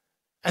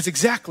as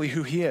exactly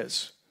who he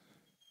is.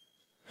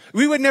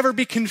 We would never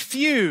be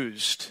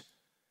confused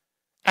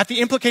at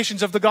the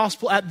implications of the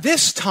gospel at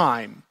this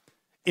time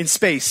in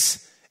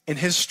space and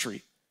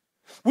history.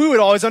 We would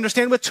always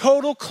understand with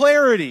total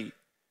clarity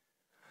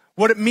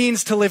what it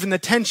means to live in the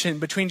tension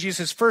between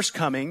Jesus' first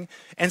coming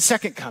and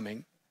second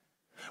coming.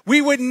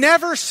 We would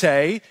never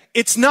say,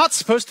 it's not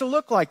supposed to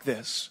look like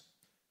this.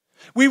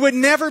 We would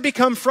never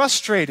become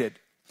frustrated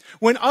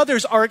when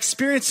others are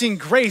experiencing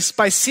grace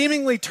by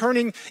seemingly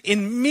turning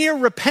in mere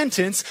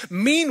repentance.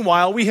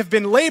 Meanwhile, we have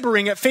been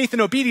laboring at faith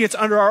and obedience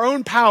under our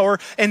own power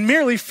and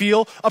merely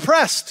feel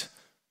oppressed.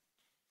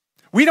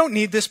 We don't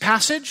need this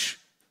passage.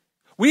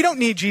 We don't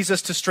need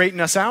Jesus to straighten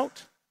us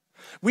out.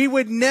 We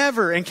would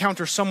never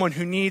encounter someone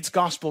who needs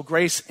gospel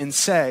grace and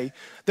say,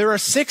 there are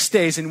 6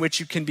 days in which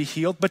you can be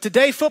healed, but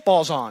today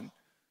football's on.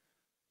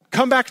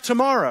 Come back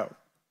tomorrow.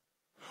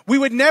 We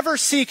would never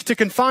seek to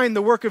confine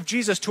the work of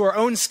Jesus to our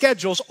own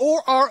schedules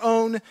or our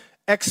own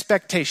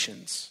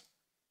expectations.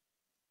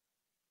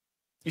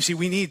 You see,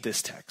 we need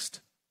this text.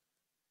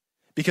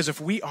 Because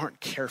if we aren't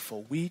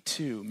careful, we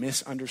too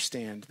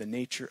misunderstand the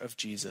nature of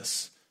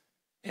Jesus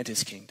and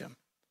his kingdom.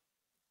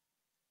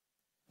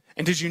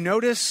 And did you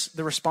notice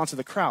the response of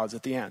the crowds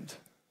at the end?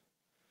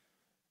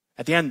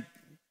 At the end,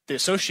 the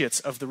associates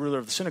of the ruler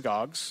of the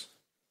synagogues,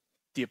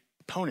 the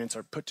opponents,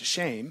 are put to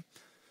shame.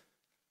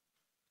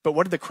 But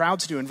what did the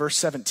crowds do in verse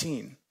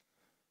 17?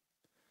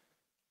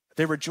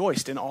 They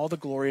rejoiced in all the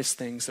glorious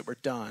things that were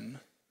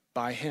done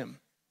by him.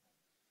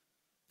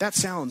 That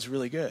sounds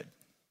really good.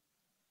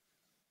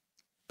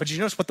 But did you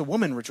notice what the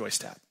woman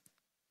rejoiced at?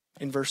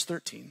 In verse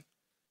 13,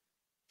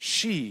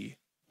 she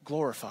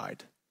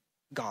glorified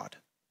God.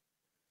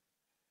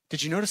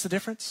 Did you notice the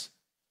difference?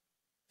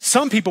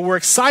 Some people were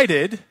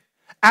excited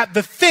at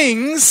the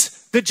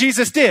things that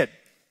Jesus did.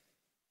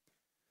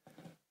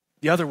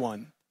 The other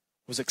one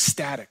was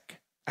ecstatic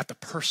at the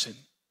person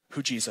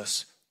who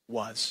Jesus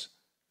was.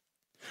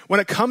 When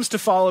it comes to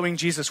following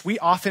Jesus, we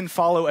often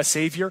follow a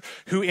Savior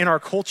who in our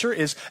culture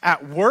is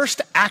at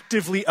worst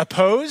actively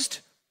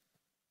opposed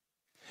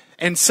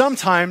and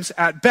sometimes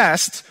at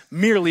best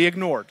merely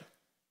ignored.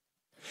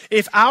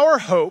 If our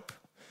hope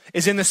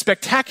is in the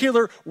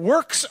spectacular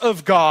works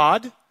of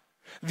God,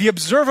 the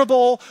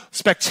observable,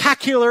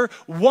 spectacular,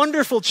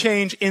 wonderful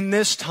change in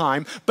this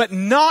time, but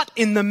not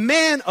in the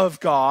man of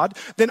God,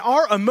 then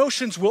our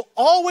emotions will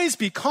always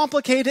be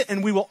complicated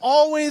and we will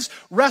always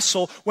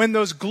wrestle when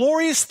those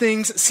glorious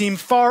things seem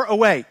far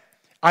away,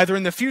 either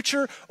in the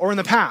future or in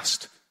the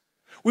past.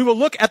 We will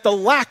look at the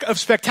lack of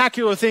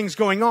spectacular things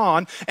going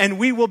on and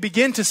we will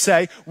begin to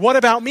say, what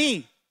about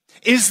me?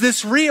 Is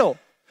this real?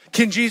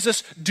 Can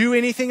Jesus do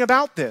anything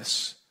about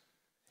this?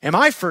 Am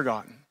I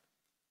forgotten?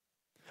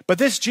 But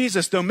this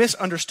Jesus, though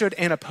misunderstood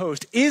and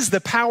opposed, is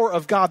the power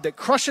of God that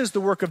crushes the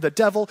work of the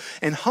devil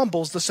and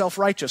humbles the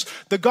self-righteous.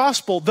 The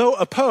gospel, though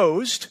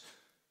opposed,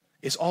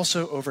 is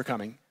also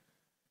overcoming.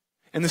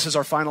 And this is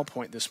our final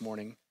point this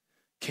morning.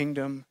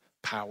 Kingdom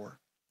power.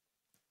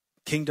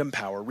 Kingdom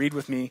power. Read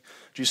with me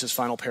Jesus'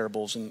 final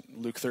parables in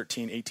Luke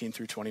 13, 18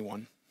 through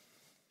 21.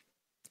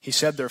 He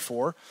said,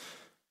 therefore,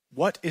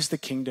 what is the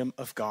kingdom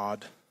of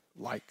God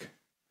like?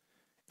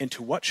 And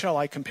to what shall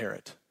I compare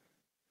it?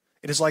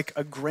 It is like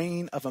a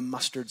grain of a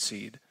mustard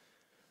seed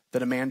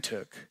that a man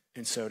took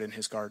and sowed in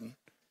his garden.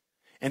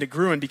 And it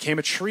grew and became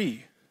a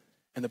tree,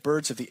 and the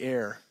birds of the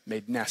air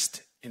made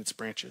nest in its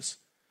branches.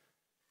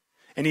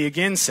 And he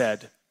again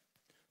said,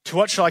 to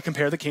what shall I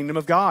compare the kingdom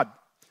of God?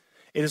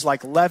 It is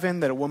like leaven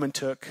that a woman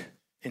took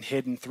and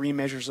hid in 3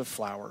 measures of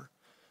flour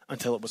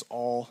until it was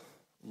all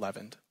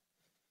leavened.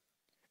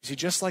 You see,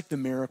 just like the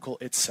miracle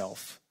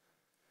itself,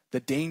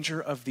 the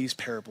danger of these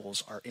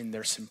parables are in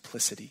their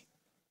simplicity.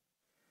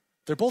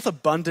 They're both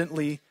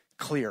abundantly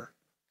clear.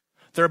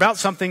 They're about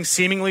something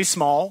seemingly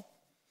small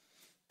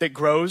that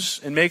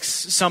grows and makes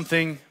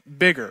something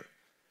bigger.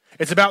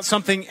 It's about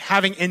something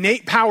having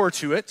innate power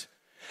to it,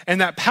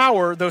 and that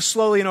power, though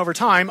slowly and over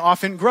time,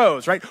 often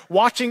grows, right?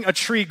 Watching a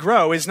tree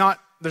grow is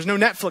not, there's no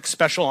Netflix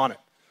special on it.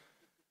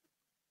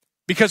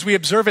 Because we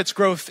observe its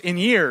growth in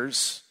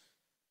years,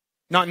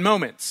 not in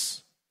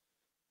moments.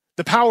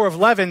 The power of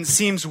leaven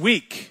seems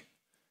weak.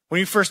 When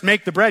you first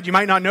make the bread, you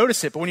might not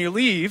notice it, but when you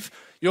leave,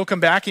 you'll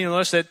come back and you'll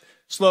notice that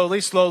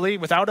slowly,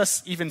 without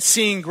us even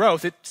seeing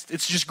growth,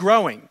 it's just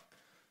growing.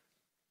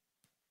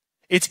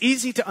 It's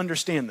easy to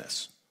understand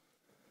this.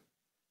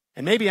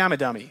 And maybe I'm a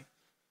dummy,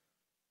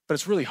 but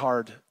it's really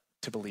hard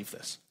to believe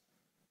this.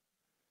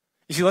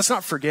 You see, let's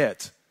not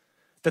forget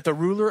that the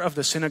ruler of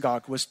the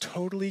synagogue was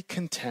totally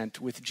content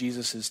with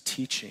Jesus'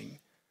 teaching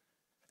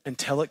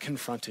until it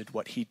confronted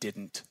what he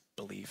didn't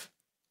believe.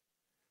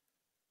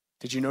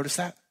 Did you notice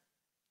that?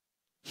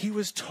 He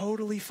was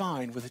totally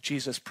fine with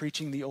Jesus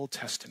preaching the Old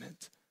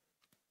Testament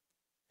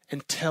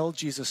until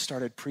Jesus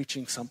started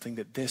preaching something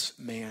that this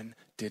man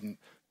didn't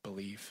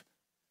believe.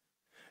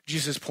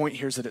 Jesus' point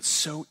here is that it's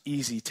so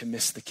easy to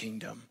miss the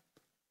kingdom,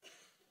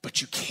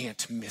 but you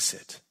can't miss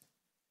it.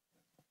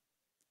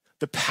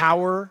 The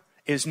power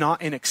is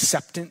not in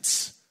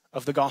acceptance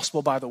of the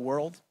gospel by the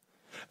world.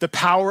 The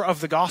power of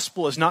the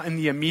gospel is not in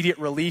the immediate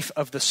relief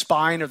of the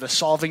spine or the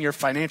solving your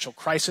financial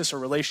crisis or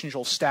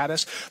relational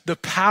status. The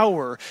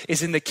power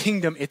is in the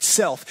kingdom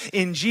itself,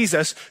 in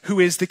Jesus, who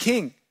is the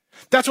king.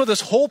 That's what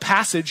this whole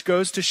passage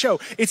goes to show.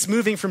 It's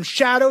moving from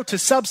shadow to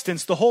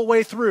substance the whole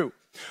way through.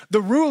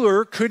 The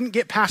ruler couldn't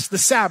get past the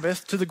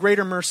Sabbath to the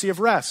greater mercy of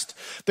rest.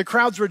 The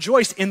crowds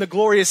rejoiced in the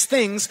glorious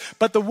things,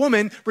 but the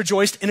woman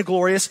rejoiced in a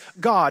glorious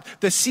God.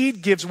 The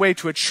seed gives way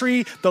to a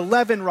tree. The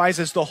leaven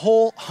rises the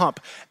whole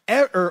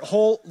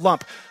whole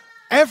lump.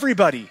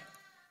 Everybody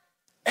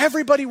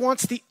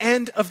wants the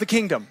end of the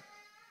kingdom.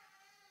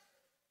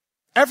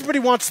 Everybody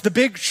wants the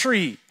big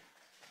tree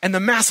and the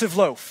massive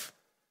loaf.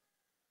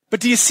 But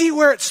do you see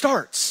where it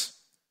starts?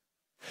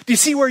 Do you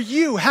see where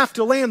you have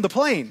to land the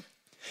plane?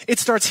 It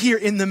starts here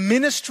in the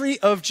ministry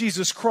of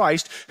Jesus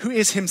Christ, who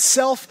is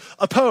himself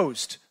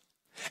opposed.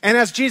 And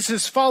as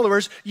Jesus'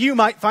 followers, you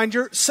might find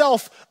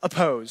yourself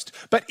opposed.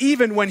 But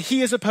even when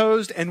he is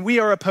opposed and we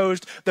are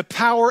opposed, the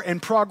power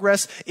and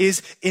progress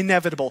is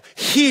inevitable.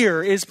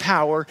 Here is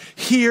power,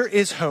 here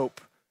is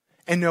hope,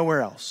 and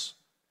nowhere else.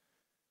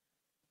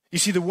 You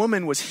see, the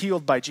woman was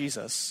healed by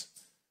Jesus.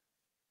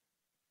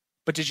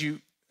 But did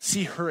you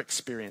see her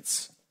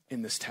experience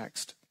in this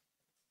text?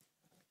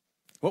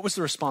 What was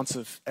the response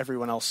of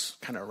everyone else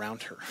kind of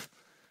around her?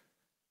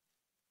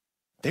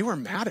 They were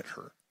mad at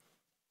her.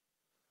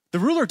 The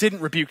ruler didn't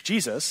rebuke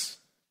Jesus,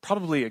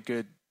 probably a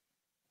good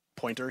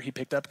pointer he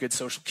picked up, a good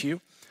social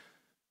cue.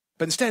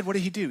 But instead, what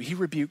did he do? He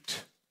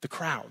rebuked the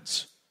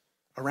crowds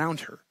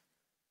around her.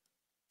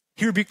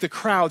 He rebuked the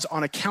crowds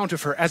on account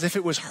of her, as if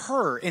it was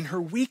her in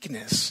her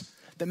weakness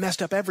that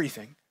messed up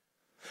everything.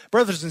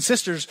 Brothers and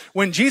sisters,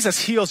 when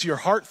Jesus heals your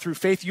heart through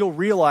faith, you'll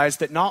realize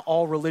that not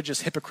all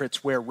religious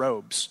hypocrites wear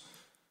robes.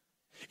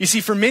 You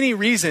see, for many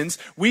reasons,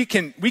 we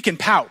can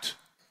pout.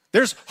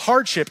 There's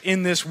hardship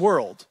in this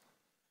world.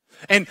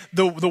 And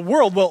the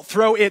world will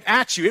throw it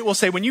at you. It will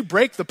say, when you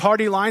break the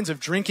party lines of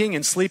drinking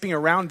and sleeping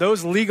around,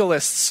 those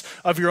legalists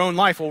of your own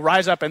life will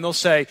rise up and they'll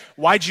say,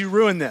 why'd you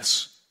ruin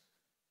this?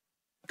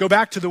 Go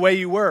back to the way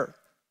you were.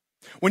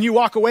 When you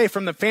walk away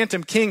from the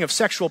phantom king of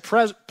sexual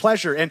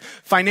pleasure and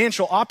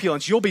financial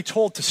opulence, you'll be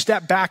told to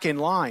step back in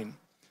line.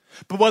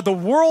 But what the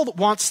world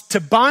wants to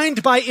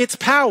bind by its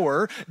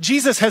power,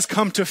 Jesus has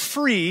come to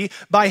free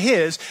by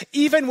his,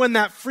 even when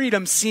that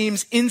freedom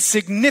seems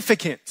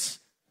insignificant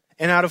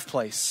and out of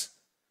place.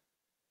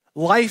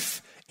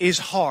 Life is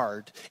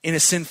hard in a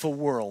sinful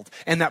world,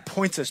 and that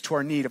points us to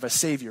our need of a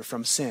Savior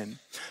from sin.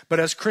 But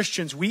as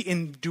Christians, we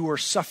endure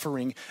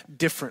suffering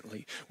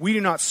differently. We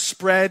do not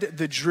spread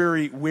the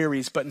dreary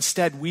wearies, but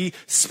instead we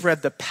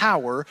spread the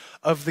power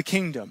of the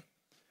kingdom.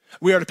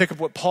 We are to pick up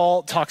what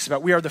Paul talks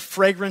about. We are the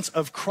fragrance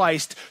of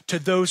Christ to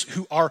those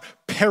who are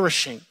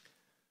perishing.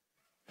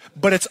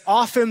 But it's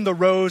often the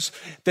rose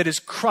that is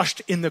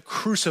crushed in the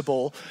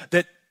crucible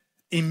that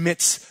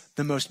emits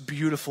the most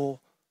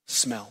beautiful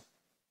smell.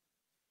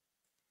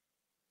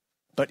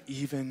 But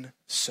even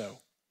so,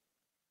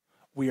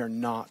 we are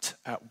not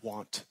at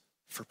want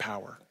for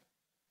power.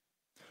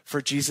 For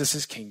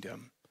Jesus'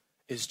 kingdom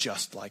is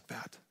just like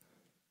that.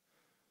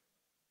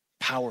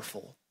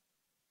 Powerful,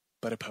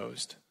 but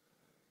opposed.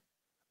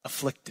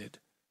 Afflicted,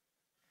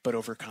 but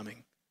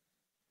overcoming.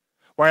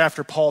 Right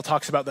after Paul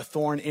talks about the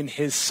thorn in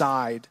his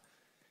side,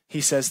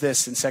 he says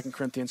this in 2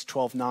 Corinthians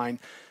 12:9.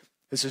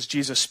 This is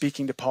Jesus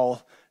speaking to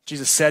Paul.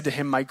 Jesus said to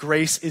him, "My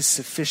grace is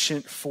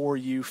sufficient for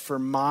you, for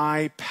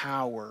my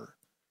power,"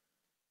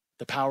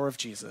 the power of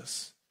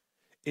Jesus,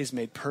 "is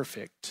made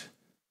perfect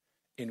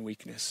in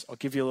weakness." I'll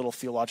give you a little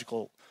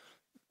theological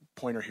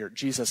pointer here.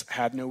 Jesus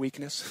had no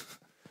weakness.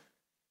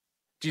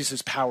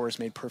 Jesus' power is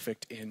made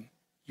perfect in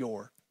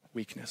your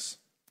weakness.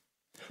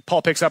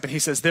 Paul picks up and he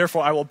says,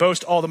 "Therefore I will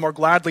boast all the more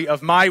gladly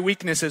of my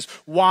weaknesses."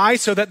 Why?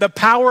 So that the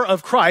power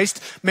of Christ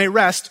may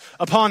rest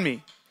upon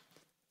me.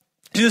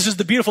 This is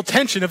the beautiful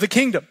tension of the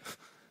kingdom.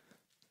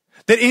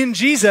 That in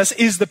Jesus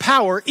is the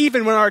power,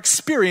 even when our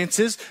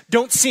experiences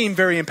don't seem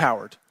very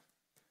empowered.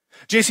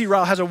 J.C.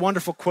 Ryle has a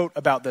wonderful quote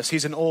about this.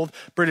 He's an old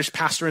British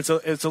pastor. It's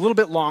a little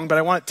bit long, but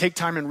I want to take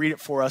time and read it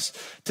for us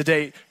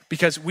today,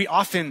 because we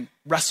often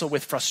wrestle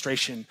with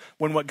frustration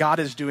when what God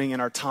is doing in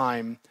our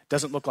time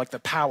doesn't look like the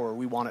power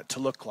we want it to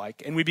look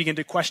like. And we begin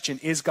to question,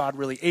 is God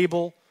really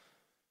able?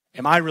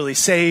 Am I really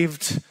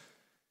saved?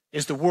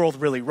 Is the world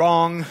really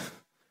wrong?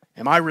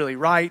 Am I really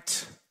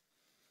right?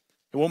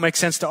 It won't make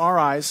sense to our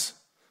eyes,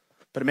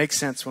 but it makes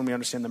sense when we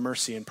understand the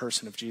mercy and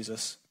person of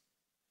Jesus.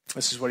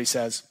 This is what he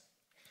says.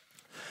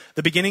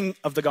 "The beginning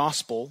of the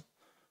gospel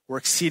were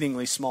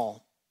exceedingly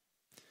small.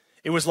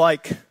 It was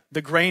like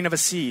the grain of a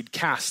seed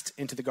cast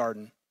into the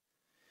garden.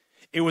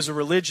 It was a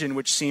religion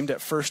which seemed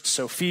at first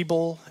so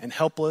feeble and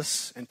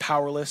helpless and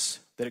powerless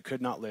that it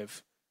could not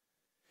live.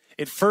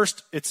 Its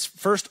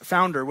first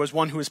founder was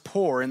one who was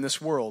poor in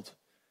this world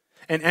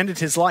and ended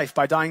his life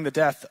by dying the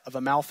death of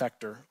a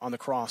malefactor on the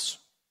cross.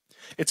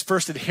 Its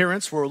first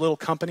adherents were a little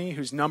company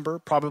whose number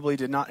probably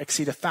did not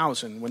exceed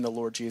 1,000 when the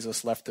Lord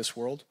Jesus left this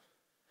world.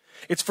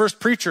 Its first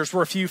preachers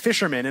were a few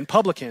fishermen and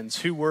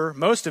publicans who were,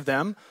 most of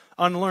them,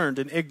 unlearned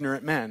and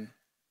ignorant men.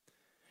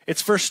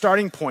 Its first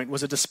starting point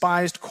was a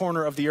despised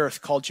corner of the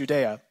earth called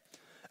Judea,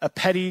 a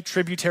petty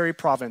tributary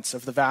province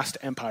of the vast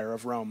empire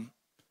of Rome.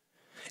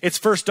 Its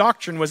first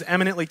doctrine was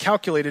eminently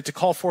calculated to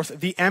call forth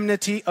the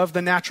enmity of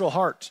the natural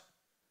heart.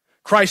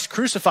 Christ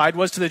crucified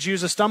was to the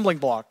Jews a stumbling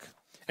block,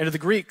 and to the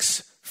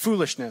Greeks,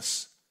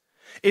 foolishness.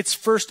 Its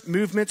first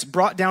movements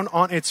brought down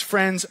on its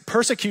friends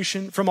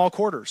persecution from all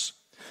quarters.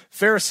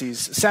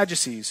 Pharisees,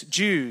 Sadducees,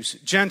 Jews,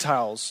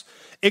 Gentiles,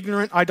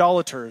 ignorant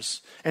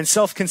idolaters, and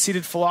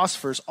self-conceited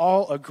philosophers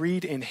all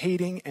agreed in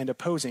hating and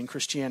opposing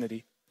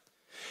Christianity.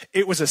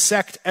 It was a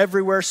sect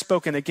everywhere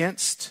spoken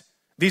against.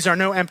 These are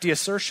no empty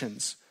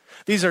assertions.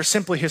 These are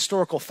simply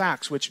historical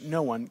facts which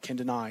no one can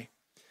deny.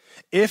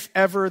 If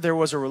ever there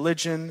was a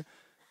religion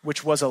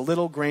which was a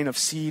little grain of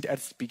seed at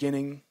its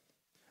beginning,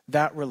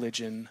 that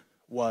religion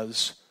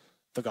was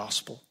the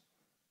gospel.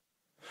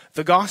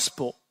 The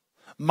gospel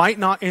might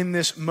not in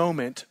this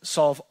moment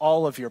solve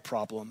all of your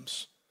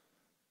problems,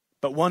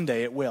 but one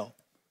day it will.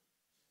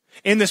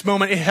 In this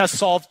moment, it has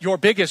solved your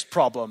biggest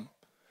problem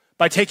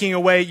by taking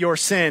away your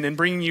sin and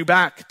bringing you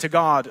back to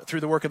God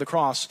through the work of the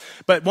cross.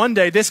 But one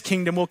day, this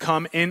kingdom will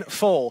come in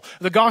full.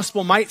 The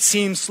gospel might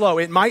seem slow.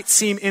 It might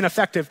seem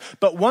ineffective,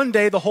 but one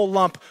day the whole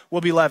lump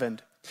will be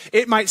leavened.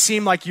 It might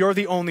seem like you're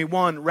the only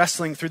one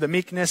wrestling through the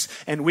meekness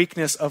and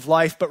weakness of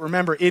life, but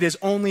remember, it is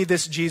only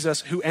this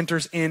Jesus who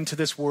enters into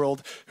this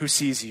world who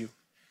sees you,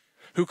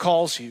 who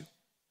calls you,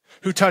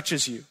 who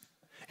touches you,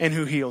 and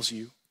who heals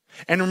you.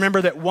 And remember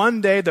that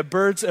one day the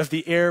birds of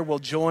the air will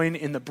join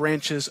in the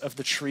branches of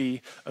the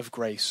tree of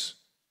grace.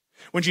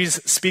 When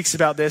Jesus speaks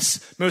about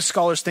this, most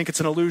scholars think it's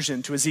an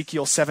allusion to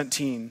Ezekiel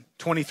 17,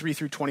 23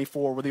 through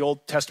 24, where the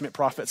Old Testament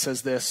prophet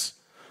says this: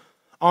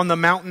 "On the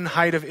mountain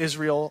height of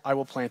Israel I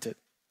will plant it,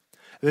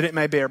 that it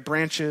may bear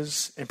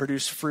branches and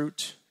produce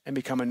fruit and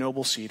become a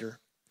noble cedar.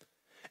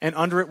 And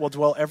under it will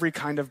dwell every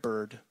kind of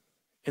bird.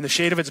 In the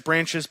shade of its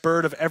branches,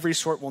 bird of every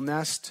sort will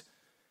nest.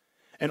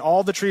 And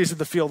all the trees of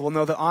the field will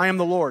know that I am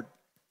the Lord.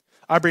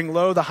 I bring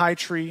low the high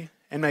tree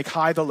and make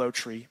high the low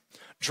tree,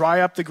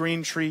 dry up the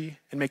green tree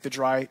and make the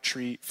dry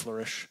tree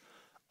flourish.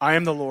 I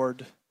am the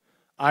Lord.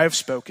 I have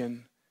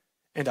spoken,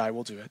 and I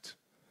will do it."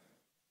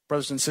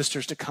 Brothers and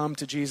sisters, to come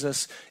to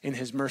Jesus in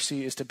his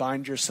mercy is to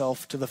bind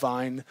yourself to the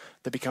vine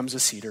that becomes a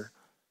cedar,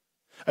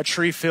 a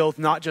tree filled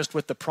not just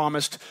with the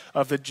promise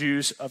of the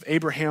Jews of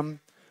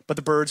Abraham, but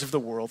the birds of the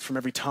world from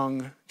every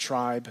tongue,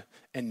 tribe,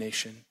 and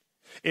nation.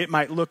 It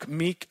might look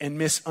meek and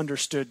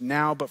misunderstood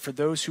now, but for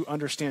those who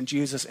understand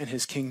Jesus and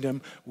his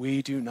kingdom,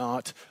 we do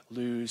not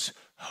lose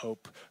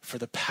hope, for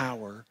the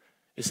power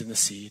is in the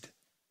seed.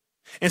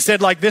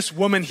 Instead, like this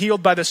woman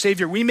healed by the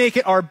Savior, we make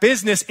it our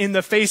business in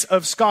the face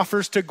of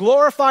scoffers to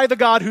glorify the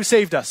God who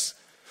saved us,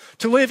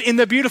 to live in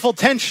the beautiful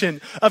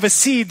tension of a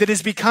seed that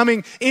is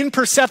becoming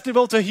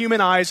imperceptible to human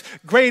eyes,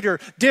 greater,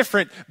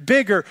 different,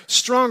 bigger,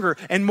 stronger,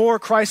 and more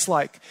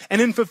Christ-like.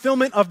 And in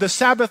fulfillment of the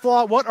Sabbath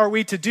law, what are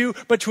we to do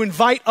but to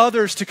invite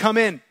others to come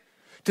in,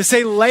 to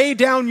say, lay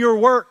down your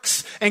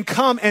works and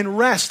come and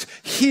rest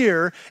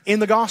here in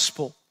the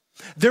gospel.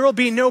 There will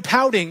be no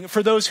pouting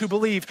for those who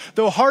believe,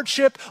 though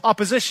hardship,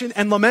 opposition,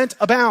 and lament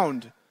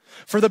abound.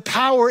 For the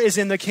power is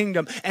in the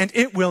kingdom, and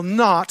it will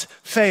not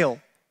fail.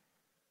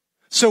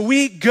 So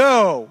we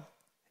go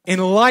in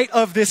light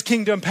of this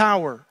kingdom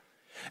power,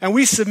 and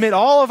we submit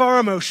all of our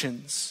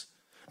emotions,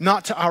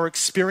 not to our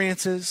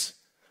experiences,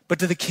 but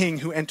to the King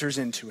who enters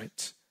into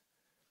it.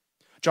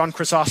 John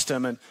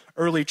Chrysostom, an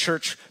early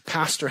church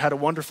pastor, had a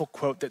wonderful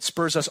quote that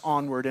spurs us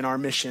onward in our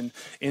mission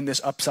in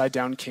this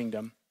upside-down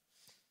kingdom.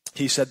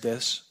 He said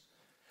this: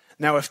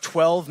 "Now if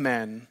 12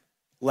 men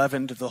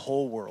leavened the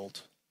whole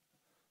world,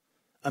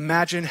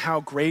 imagine how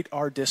great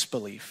our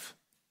disbelief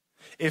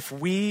if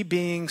we,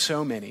 being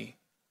so many,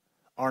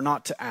 are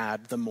not to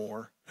add the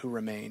more who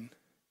remain.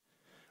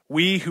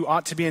 We who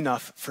ought to be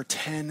enough for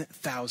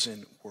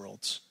 10,000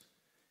 worlds,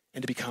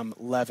 and to become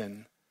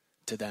leaven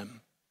to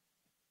them."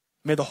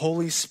 May the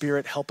Holy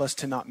Spirit help us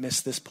to not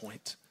miss this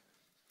point,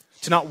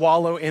 to not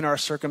wallow in our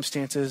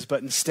circumstances,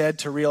 but instead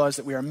to realize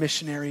that we are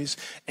missionaries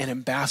and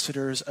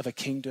ambassadors of a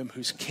kingdom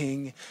whose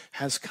King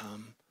has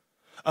come,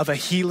 of a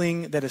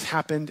healing that has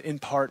happened in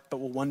part, but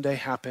will one day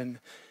happen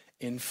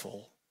in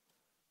full.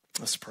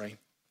 Let's pray.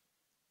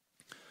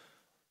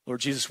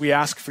 Lord Jesus, we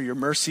ask for your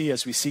mercy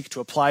as we seek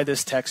to apply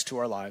this text to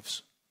our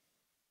lives.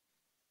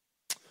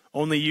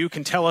 Only you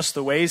can tell us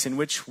the ways in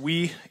which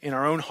we, in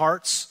our own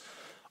hearts,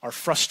 are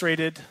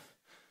frustrated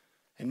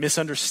and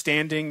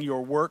misunderstanding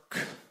your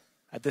work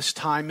at this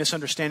time,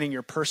 misunderstanding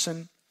your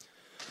person.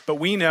 But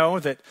we know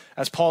that,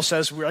 as Paul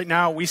says, right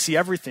now we see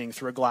everything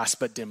through a glass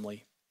but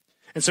dimly.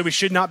 And so we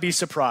should not be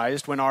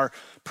surprised when our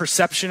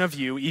perception of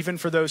you, even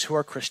for those who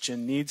are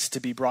Christian, needs to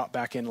be brought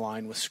back in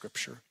line with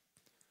Scripture.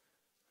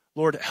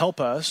 Lord, help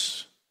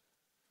us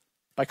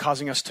by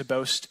causing us to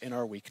boast in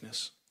our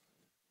weakness.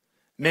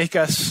 Make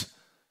us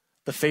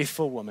the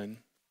faithful woman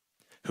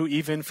who,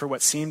 even for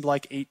what seemed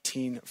like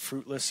 18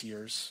 fruitless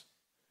years,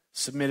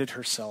 submitted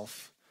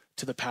herself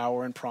to the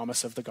power and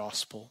promise of the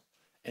gospel,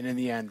 and in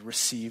the end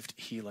received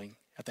healing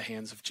at the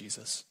hands of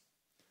Jesus.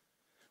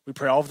 We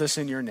pray all of this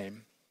in your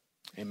name.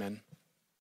 Amen.